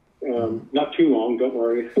 not too long, don't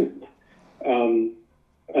worry.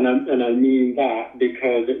 And I mean that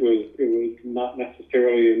because it was not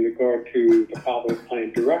necessarily in regard to the Father's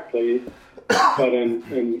plan directly, but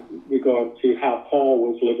in regard to how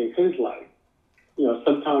Paul was living his life. You know,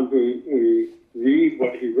 sometimes we read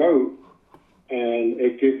what he wrote, and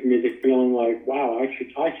it gives me the feeling like, wow, I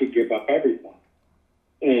should give up everything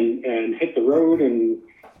and hit the road, and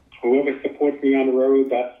whoever supports me on the road,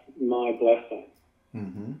 that's my blessing.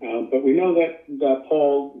 Mm-hmm. But we know that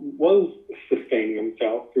Paul was sustaining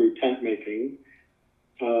himself through tent making.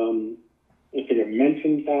 I think it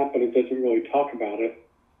mentions that, but it doesn't really talk about it.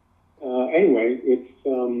 Anyway, it's,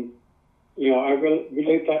 I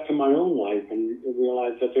relate that to my own life and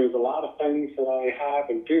realize that there's a lot of things that I have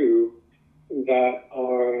and do that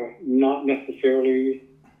are not necessarily,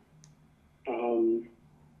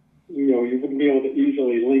 you wouldn't be able to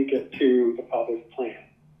easily link it to the Father's plan.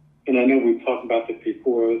 And I know we've talked about this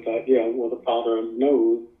before, that, the Father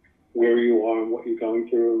knows where you are and what you're going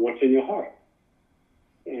through and what's in your heart.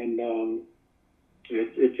 And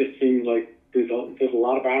it just seems like there's a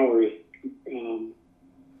lot of hours,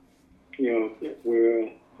 where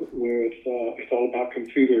it's all about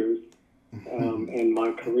computers and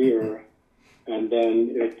my career. And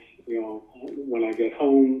then it's, when I get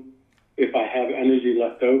home, if I have energy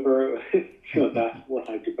left over, that's what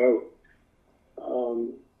I devote.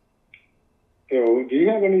 Do you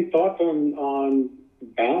have any thoughts on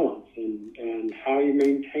balance and how you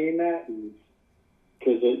maintain that?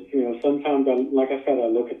 Because sometimes, like I said, I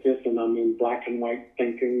look at this and I'm in black and white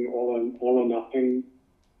thinking, all or nothing,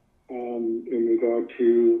 in regard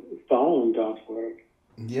to following God's word.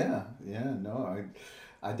 Yeah, no,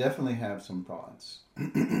 I definitely have some thoughts,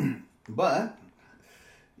 but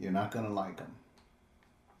you're not gonna like them.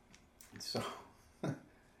 So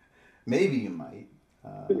maybe you might.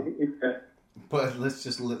 But let's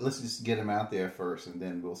just get them out there first, and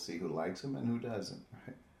then we'll see who likes them and who doesn't.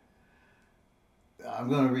 Right? I'm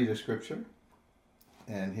going to read a scripture,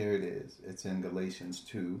 and here it is. It's in Galatians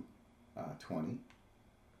 2:20.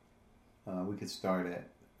 We could start at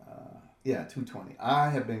 2:20. I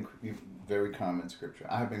have been, very common scripture.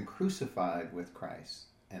 I have been crucified with Christ,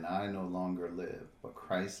 and I no longer live, but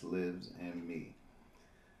Christ lives in me.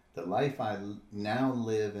 The life I now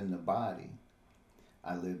live in the body,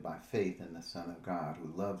 I live by faith in the Son of God who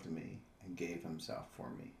loved me and gave himself for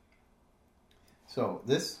me. So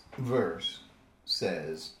this verse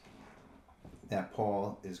says that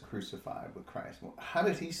Paul is crucified with Christ. Well, how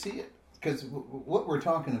did he see it? Because what we're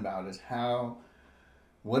talking about is how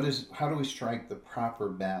do we strike the proper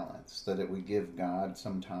balance so that we give God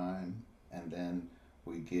some time and then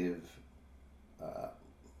we give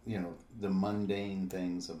the mundane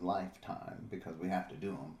things of lifetime because we have to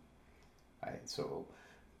do them. Right, so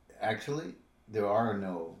actually, there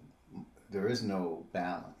is no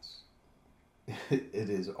balance. It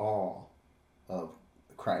is all of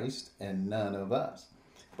Christ and none of us.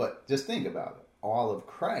 But just think about it. All of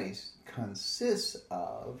Christ consists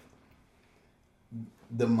of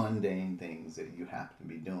the mundane things that you have to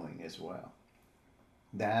be doing as well.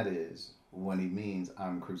 That is when he means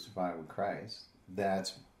I'm crucified with Christ.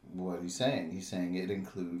 That's what he's saying. He's saying it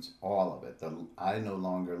includes all of it. I no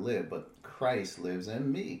longer live, but Christ lives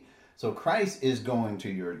in me. So Christ is going to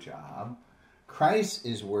your job. Christ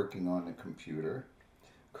is working on the computer.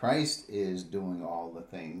 Christ is doing all the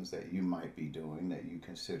things that you might be doing that you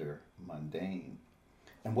consider mundane.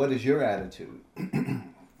 And what is your attitude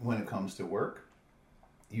when it comes to work?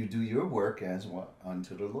 You do your work as what?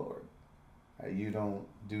 Unto the Lord. You don't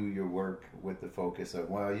do your work with the focus of,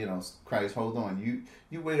 Christ, hold on.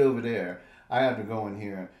 You wait over there. I have to go in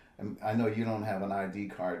here. And I know you don't have an ID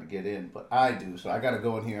card to get in, but I do. So I got to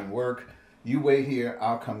go in here and work. You wait here.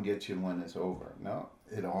 I'll come get you when it's over. No,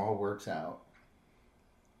 it all works out.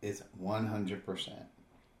 It's 100%.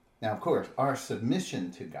 Now, of course, our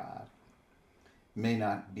submission to God may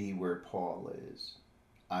not be where Paul is.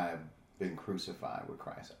 I have been crucified with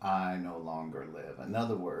Christ. I no longer live. In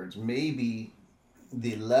other words, maybe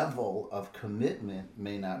the level of commitment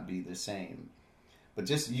may not be the same. But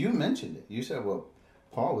just, you mentioned it. You said, well,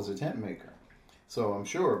 Paul was a tent maker. So I'm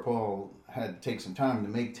sure Paul had to take some time to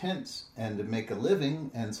make tents and to make a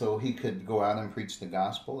living, and so he could go out and preach the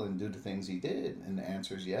gospel and do the things he did. And the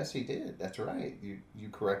answer is yes, he did. That's right. You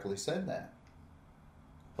correctly said that.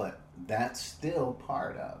 But that's still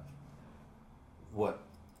part of what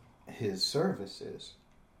his service is.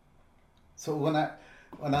 So when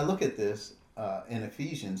I look at this in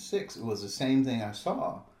Ephesians 6, it was the same thing I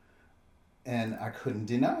saw. And I couldn't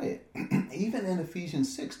deny it. Even in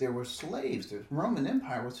Ephesians 6, there were slaves. The Roman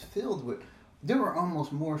Empire was filled with... There were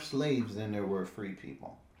almost more slaves than there were free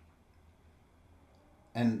people.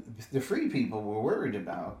 And the free people were worried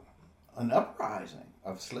about an uprising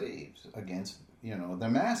of slaves against, their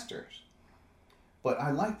masters. But I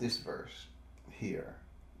like this verse here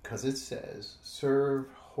because it says, serve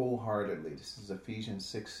wholeheartedly. This is Ephesians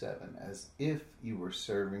 6:7, as if you were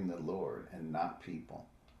serving the Lord and not people.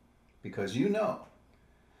 Because you know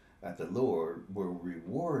that the Lord will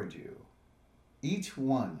reward you, each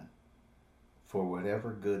one, for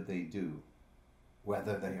whatever good they do,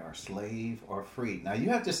 whether they are slave or free. Now you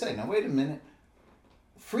have to say, now wait a minute.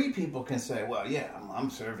 Free people can say, well, yeah, I'm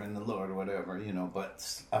serving the Lord or whatever,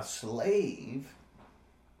 but a slave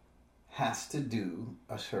has to do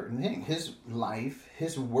a certain thing. His life,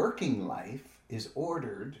 his working life is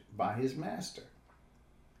ordered by his master.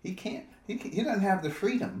 He doesn't have the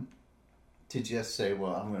freedom to just say,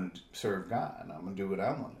 well, I'm going to serve God. I'm going to do what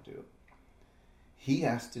I want to do. He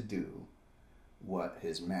has to do what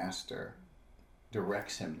his master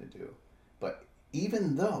directs him to do. But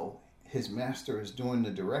even though his master is doing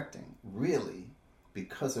the directing, really,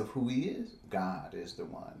 because of who he is, God is the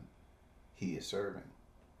one he is serving.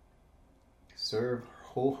 Serve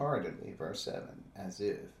wholeheartedly, verse 7, as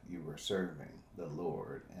if you were serving the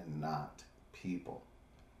Lord and not people.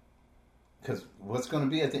 Because what's going to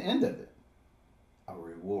be at the end of it? A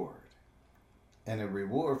reward. And a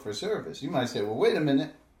reward for service. You might say, well, wait a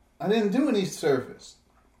minute. I didn't do any service.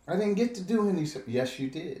 I didn't get to do any service. Yes, you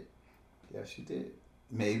did. Yes, you did.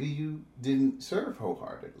 Maybe you didn't serve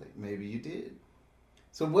wholeheartedly. Maybe you did.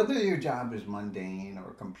 So whether your job is mundane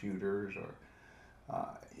or computers or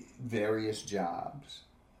various jobs,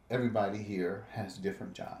 everybody here has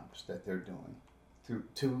different jobs that they're doing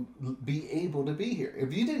to be able to be here.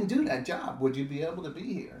 If you didn't do that job, would you be able to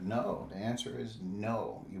be here? No. The answer is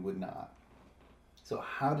no, you would not. So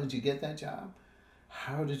how did you get that job?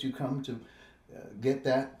 How did you come to get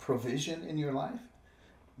that provision in your life?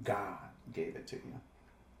 God gave it to you.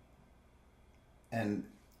 And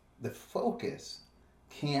the focus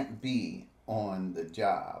can't be on the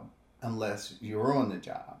job unless you're on the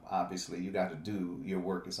job. Obviously, you got to do your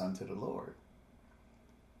work as unto the Lord,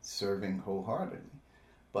 serving wholeheartedly.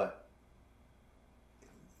 But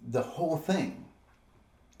the whole thing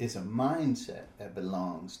is a mindset that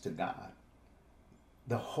belongs to God.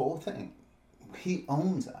 The whole thing. He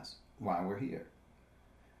owns us while we're here.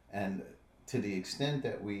 And to the extent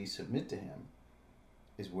that we submit to him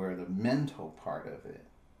is where the mental part of it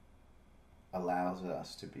allows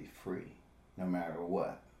us to be free, no matter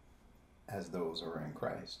what, as those who are in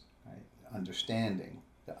Christ. Right?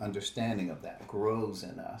 The understanding of that grows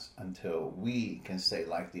in us until we can say,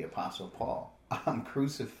 like the Apostle Paul, I'm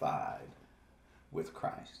crucified with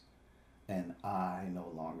Christ, and I no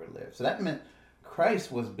longer live. So that meant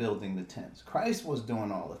Christ was building the tents. Christ was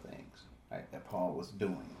doing all the things, right, that Paul was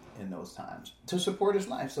doing in those times to support his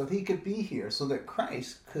life so that he could be here, so that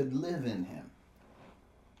Christ could live in him.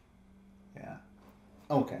 Yeah.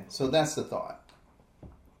 Okay, so that's the thought.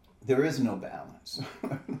 There is no balance.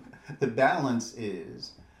 The balance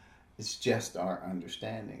is, it's just our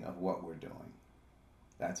understanding of what we're doing.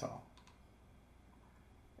 That's all.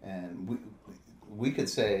 And we could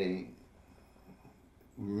say,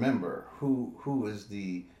 remember, who is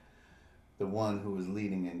the one who is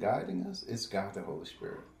leading and guiding us? It's God the Holy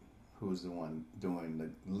Spirit, who is the one doing the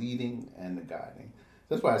leading and the guiding.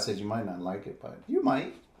 That's why I said you might not like it, but you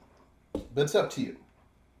might. But it's up to you.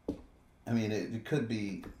 I mean, it could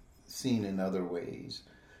be seen in other ways.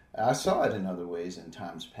 I saw it in other ways in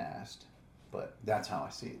times past, but that's how I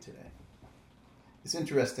see it today. It's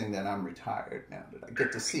interesting that I'm retired now, that I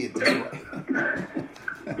get to see it this way.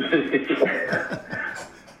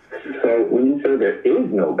 So when you say there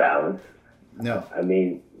is no balance, no, I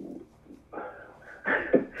mean,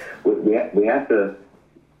 we have to.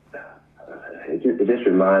 It just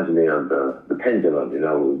reminds me of the pendulum. You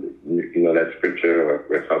know that scripture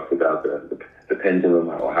where it talks about the pendulum,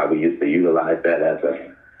 or how we used to utilize that as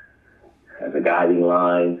a guiding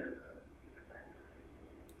line.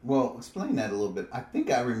 Well, explain that a little bit. I think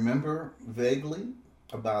I remember vaguely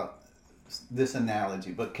about this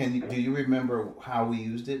analogy, but do you remember how we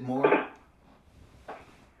used it more?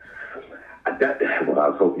 I Well, I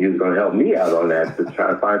was hoping you was going to help me out on that to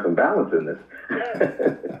try to find some balance in this.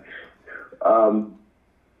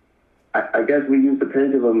 I guess we use the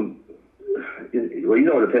pendulum. Well, you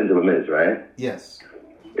know what a pendulum is, right? Yes.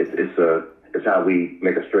 It's how we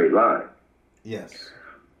make a straight line. Yes.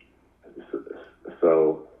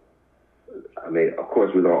 So, I mean, of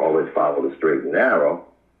course, we don't always follow the straight and narrow,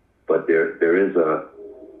 but there is a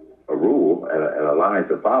rule and a line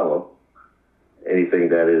to follow. Anything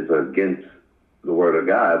that is against the word of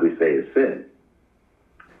God, we say is sin.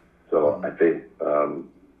 So I think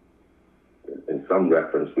in some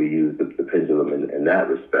reference we use the pendulum in that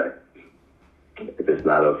respect. If it's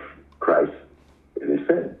not of Christ, it is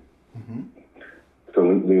sin. Mm-hmm. So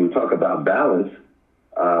when we talk about balance,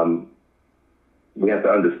 we have to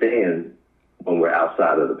understand when we're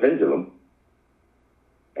outside of the pendulum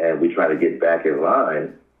and we try to get back in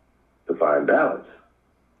line to find balance.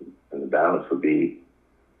 And the balance would be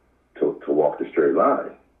to walk the straight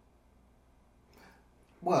line.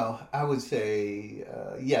 Well, I would say,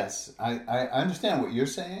 yes, I understand what you're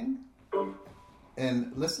saying.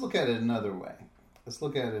 And let's look at it another way.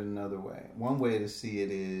 One way to see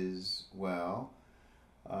it is,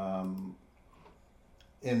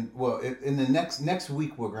 in the next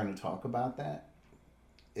week we're going to talk about that.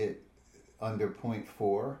 It under point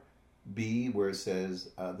 4b, where it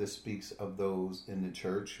says this speaks of those in the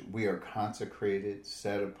church. We are consecrated,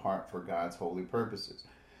 set apart for God's holy purposes.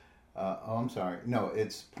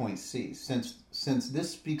 It's point C. Since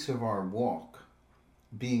this speaks of our walk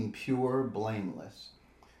being pure, blameless,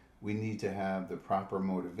 we need to have the proper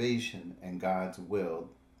motivation and God's will,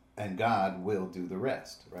 and God will do the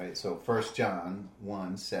rest, right? So 1 John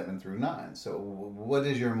 1, 7 through 9. So what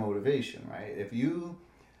is your motivation, right? If you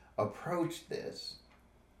approach this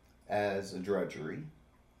as a drudgery,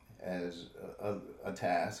 as a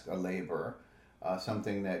task, a labor,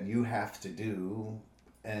 something that you have to do,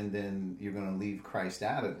 and then you're going to leave Christ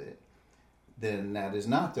out of it, then that is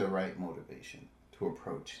not the right motivation to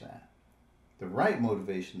approach that. The right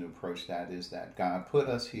motivation to approach that is that God put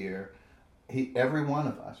us here, every one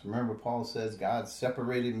of us. Remember, Paul says, God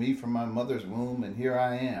separated me from my mother's womb, and here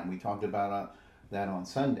I am. We talked about that on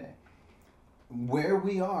Sunday. Where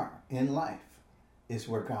we are in life is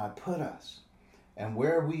where God put us. And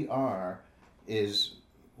where we are is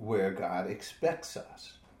where God expects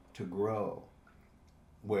us to grow.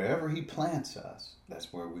 Wherever he plants us,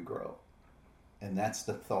 that's where we grow. And that's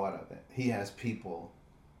the thought of it. He has people,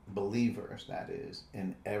 believers, that is,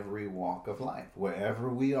 in every walk of life. Wherever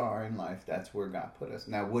we are in life, that's where God put us.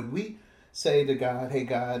 Now, would we say to God, hey,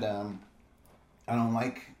 God, I don't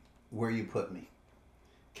like where you put me.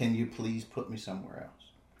 Can you please put me somewhere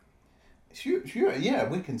else? Sure, yeah,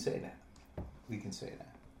 we can say that.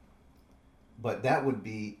 But that would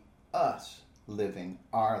be us living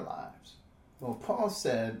our lives. Well, Paul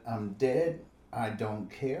said, I'm dead, I don't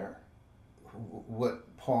care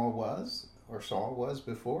what Paul was or Saul was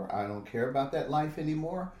before. I don't care about that life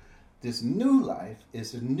anymore. This new life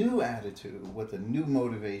is a new attitude with a new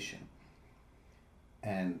motivation.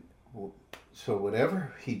 And so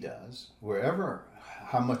whatever he does, whatever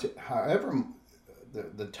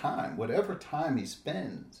time he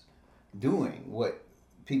spends doing what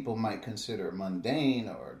people might consider mundane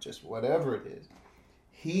or just whatever it is,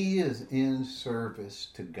 he is in service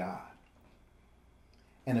to God.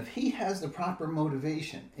 And if he has the proper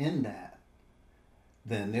motivation in that,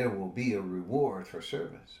 then there will be a reward for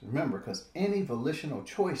service. Remember, because any volitional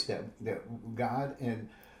choice that God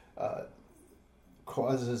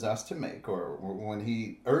causes us to make, or when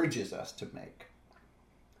he urges us to make,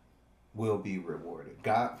 will be rewarded.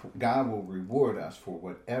 God will reward us for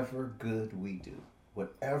whatever good we do,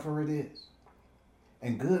 whatever it is.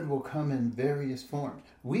 And good will come in various forms.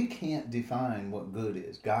 We can't define what good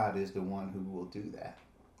is. God is the one who will do that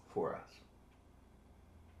for us.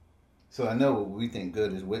 So I know we think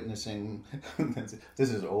good is witnessing. This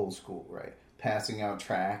is old school, right? Passing out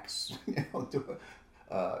tracts,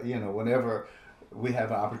 whenever we have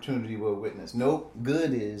an opportunity, we'll witness. Nope,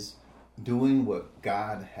 good is doing what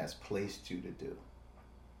God has placed you to do.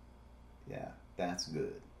 Yeah, that's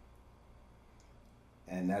good.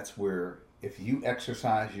 And that's where, if you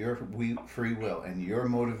exercise your free will and your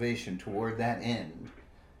motivation toward that end,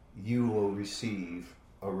 you will receive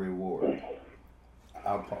a reward.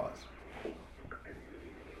 I'll pause.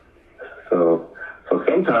 So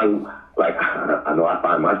sometimes, like, I know I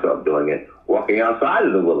find myself doing it, walking outside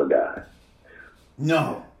of the will of God.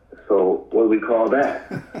 No. So what do we call that?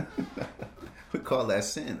 We call that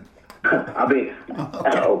sin. I mean,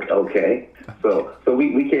 okay. So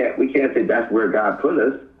we can't say that's where God put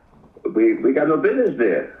us. we got no business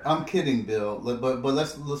there. I'm kidding, Bill. But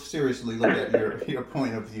let's seriously look at your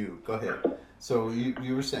point of view. Go ahead. So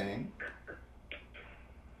you were saying.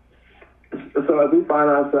 So if we find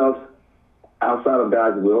ourselves outside of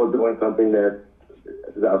God's will, doing something that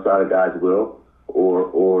is outside of God's will,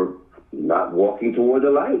 or not walking toward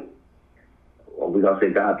the light, are we gonna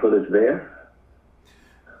say God put us there?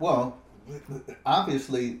 Well,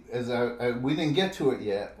 obviously, we didn't get to it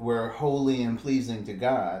yet. We're holy and pleasing to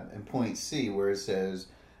God, in point C, where it says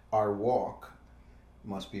our walk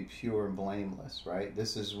must be pure and blameless. Right?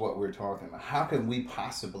 This is what we're talking about. How can we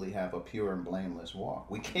possibly have a pure and blameless walk?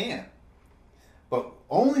 We can't. But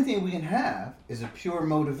only thing we can have is a pure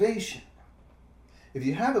motivation. If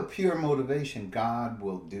you have a pure motivation, God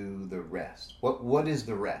will do the rest. What is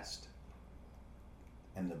the rest?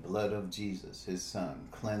 And the blood of Jesus, his son,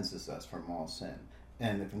 cleanses us from all sin.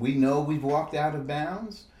 And if we know we've walked out of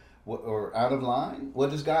bounds or out of line, what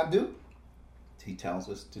does God do? He tells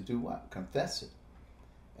us to do what? Confess it.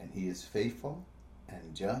 And he is faithful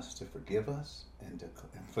and just to forgive us. And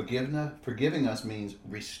forgiving us means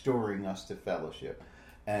restoring us to fellowship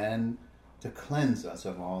and to cleanse us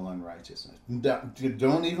of all unrighteousness.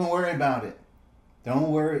 Don't even worry about it. Don't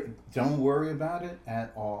worry about it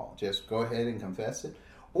at all. Just go ahead and confess it,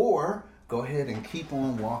 or go ahead and keep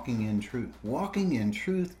on walking in truth. Walking in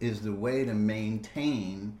truth is the way to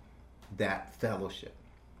maintain that fellowship.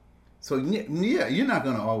 So yeah, you're not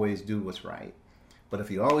going to always do what's right, but if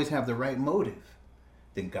you always have the right motive,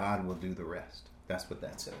 then God will do the rest. That's what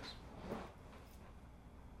that says.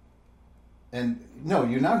 And no,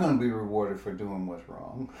 you're not going to be rewarded for doing what's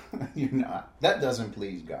wrong. You're not. That doesn't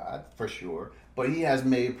please God, for sure. But he has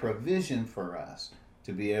made provision for us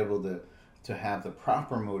to be able to have the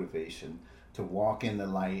proper motivation to walk in the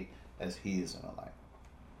light as he is in the light.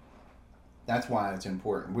 That's why it's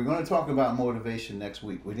important. We're going to talk about motivation next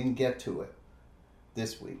week. We didn't get to it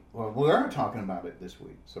this week. Well, we are talking about it this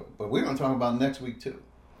week. But we're going to talk about it next week too.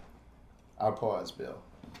 I'll pause, Bill.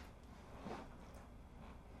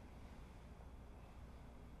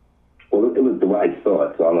 Well, it was the right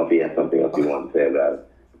thought, so I don't know if he had something else he wanted to say about it.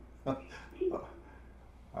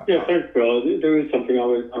 Yeah, thanks, Bill. There is something I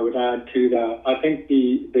would add to that. I think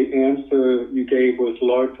the answer you gave was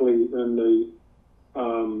largely in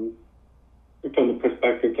from the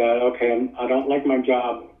perspective that, okay, I don't like my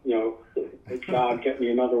job, God, get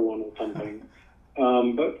me another one or something.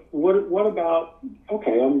 But what about,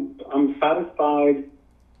 okay, I'm satisfied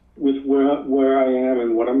with where I am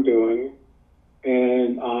and what I'm doing,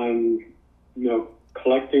 and I'm,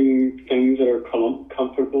 collecting things that are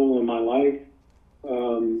comfortable in my life,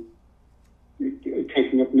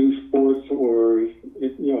 taking up new sports or,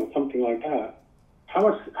 something like that. How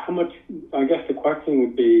much, I guess the question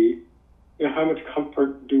would be, how much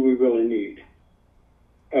comfort do we really need?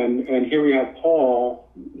 And here we have Paul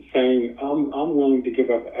saying, I'm willing to give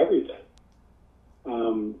up everything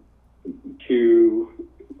to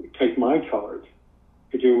take my charge,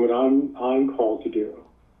 to do what I'm called to do.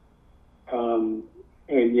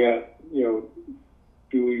 And yet,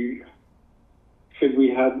 should we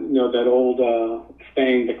have, that old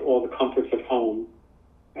saying that all the comforts of home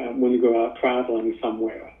when you go out traveling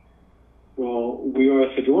somewhere? Well, we are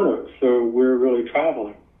sojourners, so we're really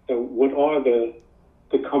traveling. So what are the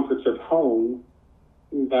comforts of home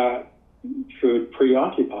that should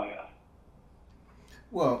preoccupy us?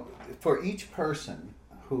 Well, for each person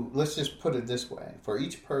let's just put it this way, for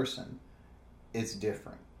each person, it's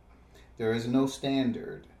different. There is no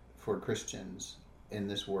standard for Christians in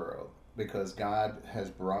this world because God has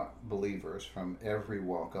brought believers from every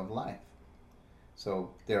walk of life.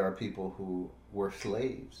 So there are people who were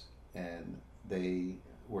slaves and they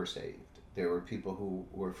were saved. There were people who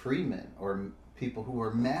were freemen or people who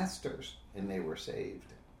were masters and they were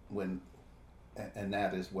saved and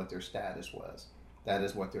that is what their status was. That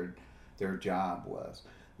is what their job was.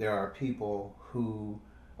 There are people who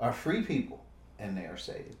are free people and they are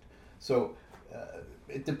saved. So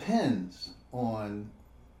it depends on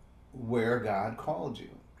where God called you.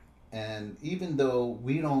 And even though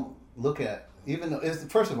we don't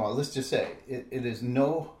first of all, let's just say it is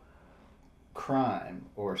no crime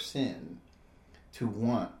or sin to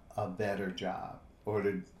want a better job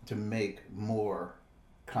or to make more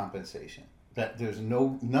compensation. That there's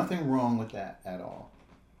nothing wrong with that at all.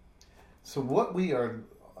 So what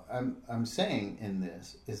I'm saying in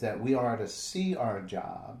this is that we are to see our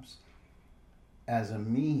jobs as a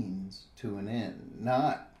means to an end,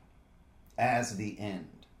 not as the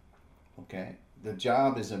end. Okay? The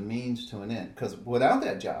job is a means to an end. Because without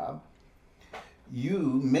that job, you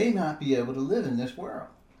may not be able to live in this world.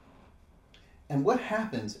 And what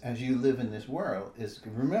happens as you live in this world is,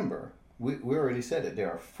 remember, we already said it, there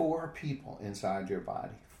are 4 people inside your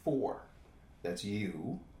body. 4. That's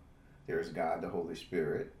you. There's God, the Holy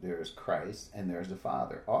Spirit. There's Christ, and there's the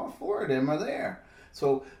Father. All 4 of them are there.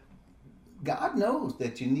 So God knows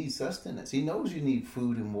that you need sustenance. He knows you need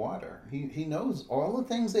food and water. He knows all the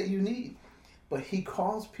things that you need. But he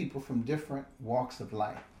calls people from different walks of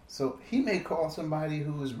life. So he may call somebody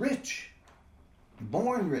who is rich,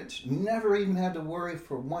 born rich, never even had to worry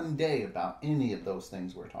for one day about any of those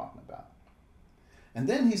things we're talking about. And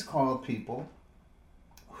then he's called people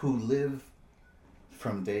who live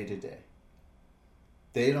from day to day.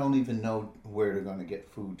 They don't even know where they're going to get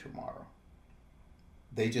food tomorrow.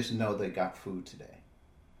 They just know they got food today.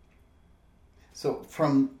 So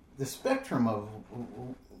from the spectrum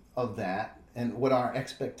of that and what our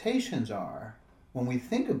expectations are when we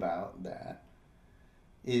think about that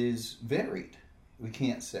is varied. We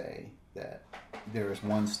can't say that there is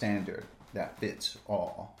one standard that fits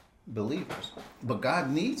all believers. But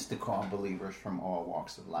God needs to call believers from all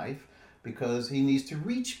walks of life because he needs to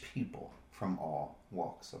reach people from all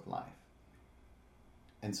walks of life.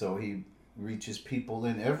 And so he reaches people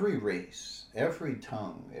in every race, every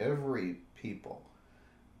tongue, every people,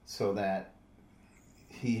 so that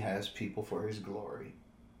he has people for his glory.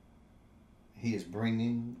 He is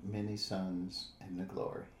bringing many sons into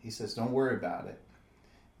glory. He says, don't worry about it.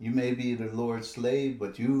 You may be the Lord's slave,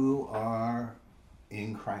 but you are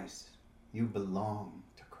in Christ. You belong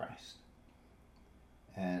to Christ.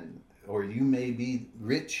 Or you may be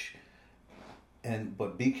rich,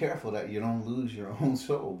 but be careful that you don't lose your own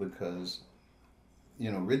soul, because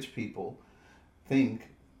rich people think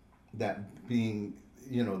that being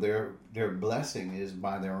their blessing is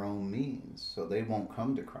by their own means, so they won't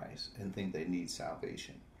come to Christ and think they need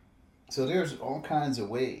salvation. So there's all kinds of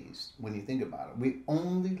ways when you think about it. We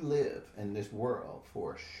only live in this world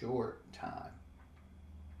for a short time.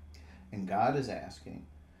 And God is asking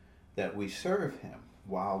that we serve him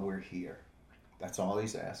while we're here. That's all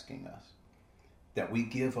he's asking us. That we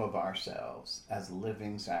give of ourselves as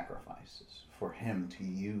living sacrifices for him to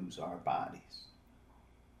use our bodies.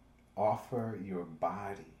 Offer your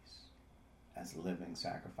bodies as living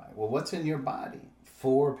sacrifice. Well, what's in your body?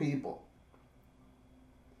 4 people.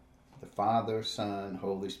 The Father, Son,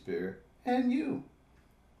 Holy Spirit, and you.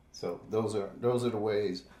 So those are the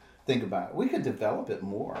ways. Think about it. We could develop it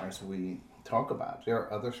more as we talk about it. There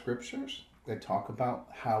are other scriptures that talk about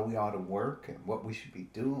how we ought to work and what we should be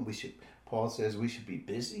doing. Paul says we should be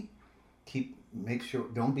busy. Make sure,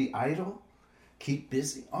 don't be idle. Keep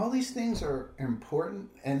busy. All these things are important,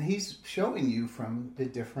 and he's showing you from the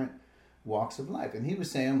different walks of life. And he was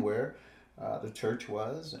saying where the church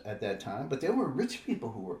was at that time, but there were rich people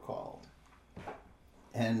who were called,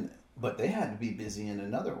 but they had to be busy in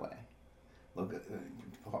another way. Look,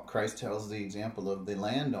 Christ tells the example of the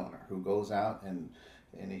landowner who goes out and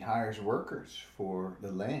he hires workers for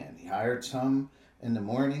the land. He hired some in the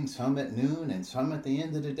morning, some at noon, and some at the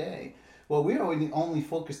end of the day. Well, we're only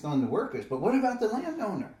focused on the workers, but what about the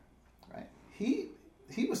landowner? Right? He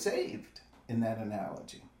was saved in that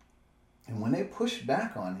analogy. And when they pushed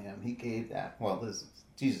back on him, he gave that. Well,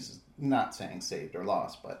 Jesus is not saying saved or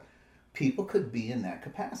lost, but people could be in that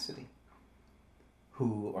capacity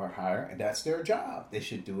who are hired, and that's their job. They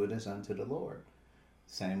should do it as unto the Lord.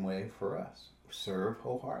 Same way for us. Serve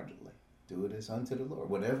wholeheartedly. Do it as unto the Lord.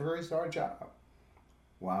 Whatever is our job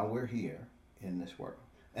while we're here in this world.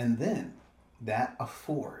 And then that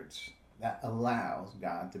allows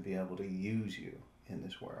God to be able to use you in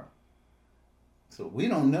this world. So we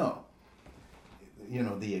don't know,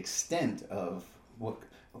 the extent of what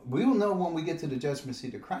we will know when we get to the judgment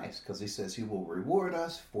seat of Christ, because he says he will reward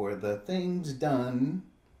us for the things done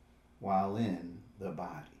while in the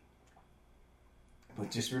body.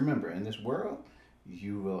 But just remember, in this world,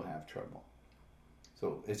 you will have trouble.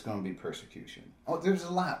 So it's going to be persecution. Oh, there's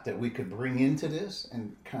a lot that we could bring into this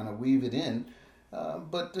and kind of weave it in,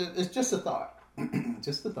 but it's just a thought.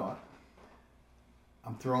 Just a thought.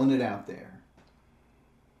 I'm throwing it out there.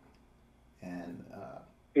 And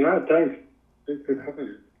no, thanks. Good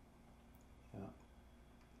comment.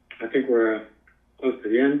 Yeah. I think we're close to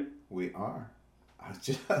the end. We are. I was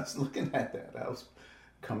just looking at that. I was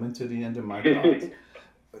coming to the end of my thoughts.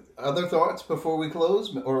 Other thoughts before we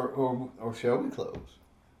close, or shall we close?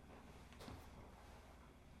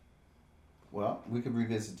 Well, we could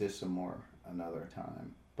revisit this some more another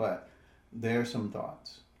time, but there are some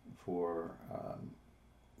thoughts for.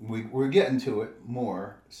 We're getting to it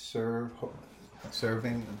more.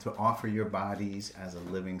 Serving to offer your bodies as a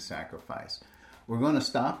living sacrifice. We're going to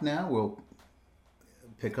stop now. We'll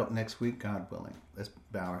pick up next week, God willing. Let's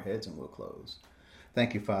bow our heads and we'll close.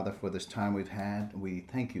 Thank you, Father, for this time we've had. We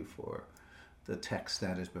thank you for the text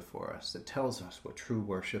that is before us that tells us what true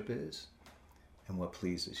worship is and what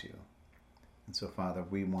pleases you. And so, Father,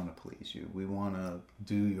 we want to please you. We want to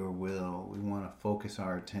do your will. We want to focus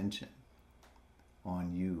our attention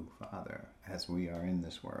on you, Father, as we are in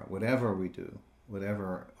this world. Whatever we do,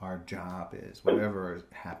 whatever our job is, whatever it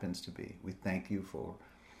happens to be, we thank you for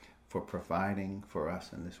providing for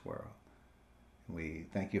us in this world. We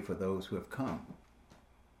thank you for those who have come.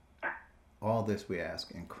 All this we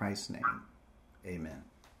ask in Christ's name. Amen.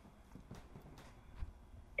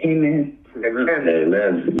 Amen.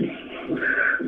 Amen.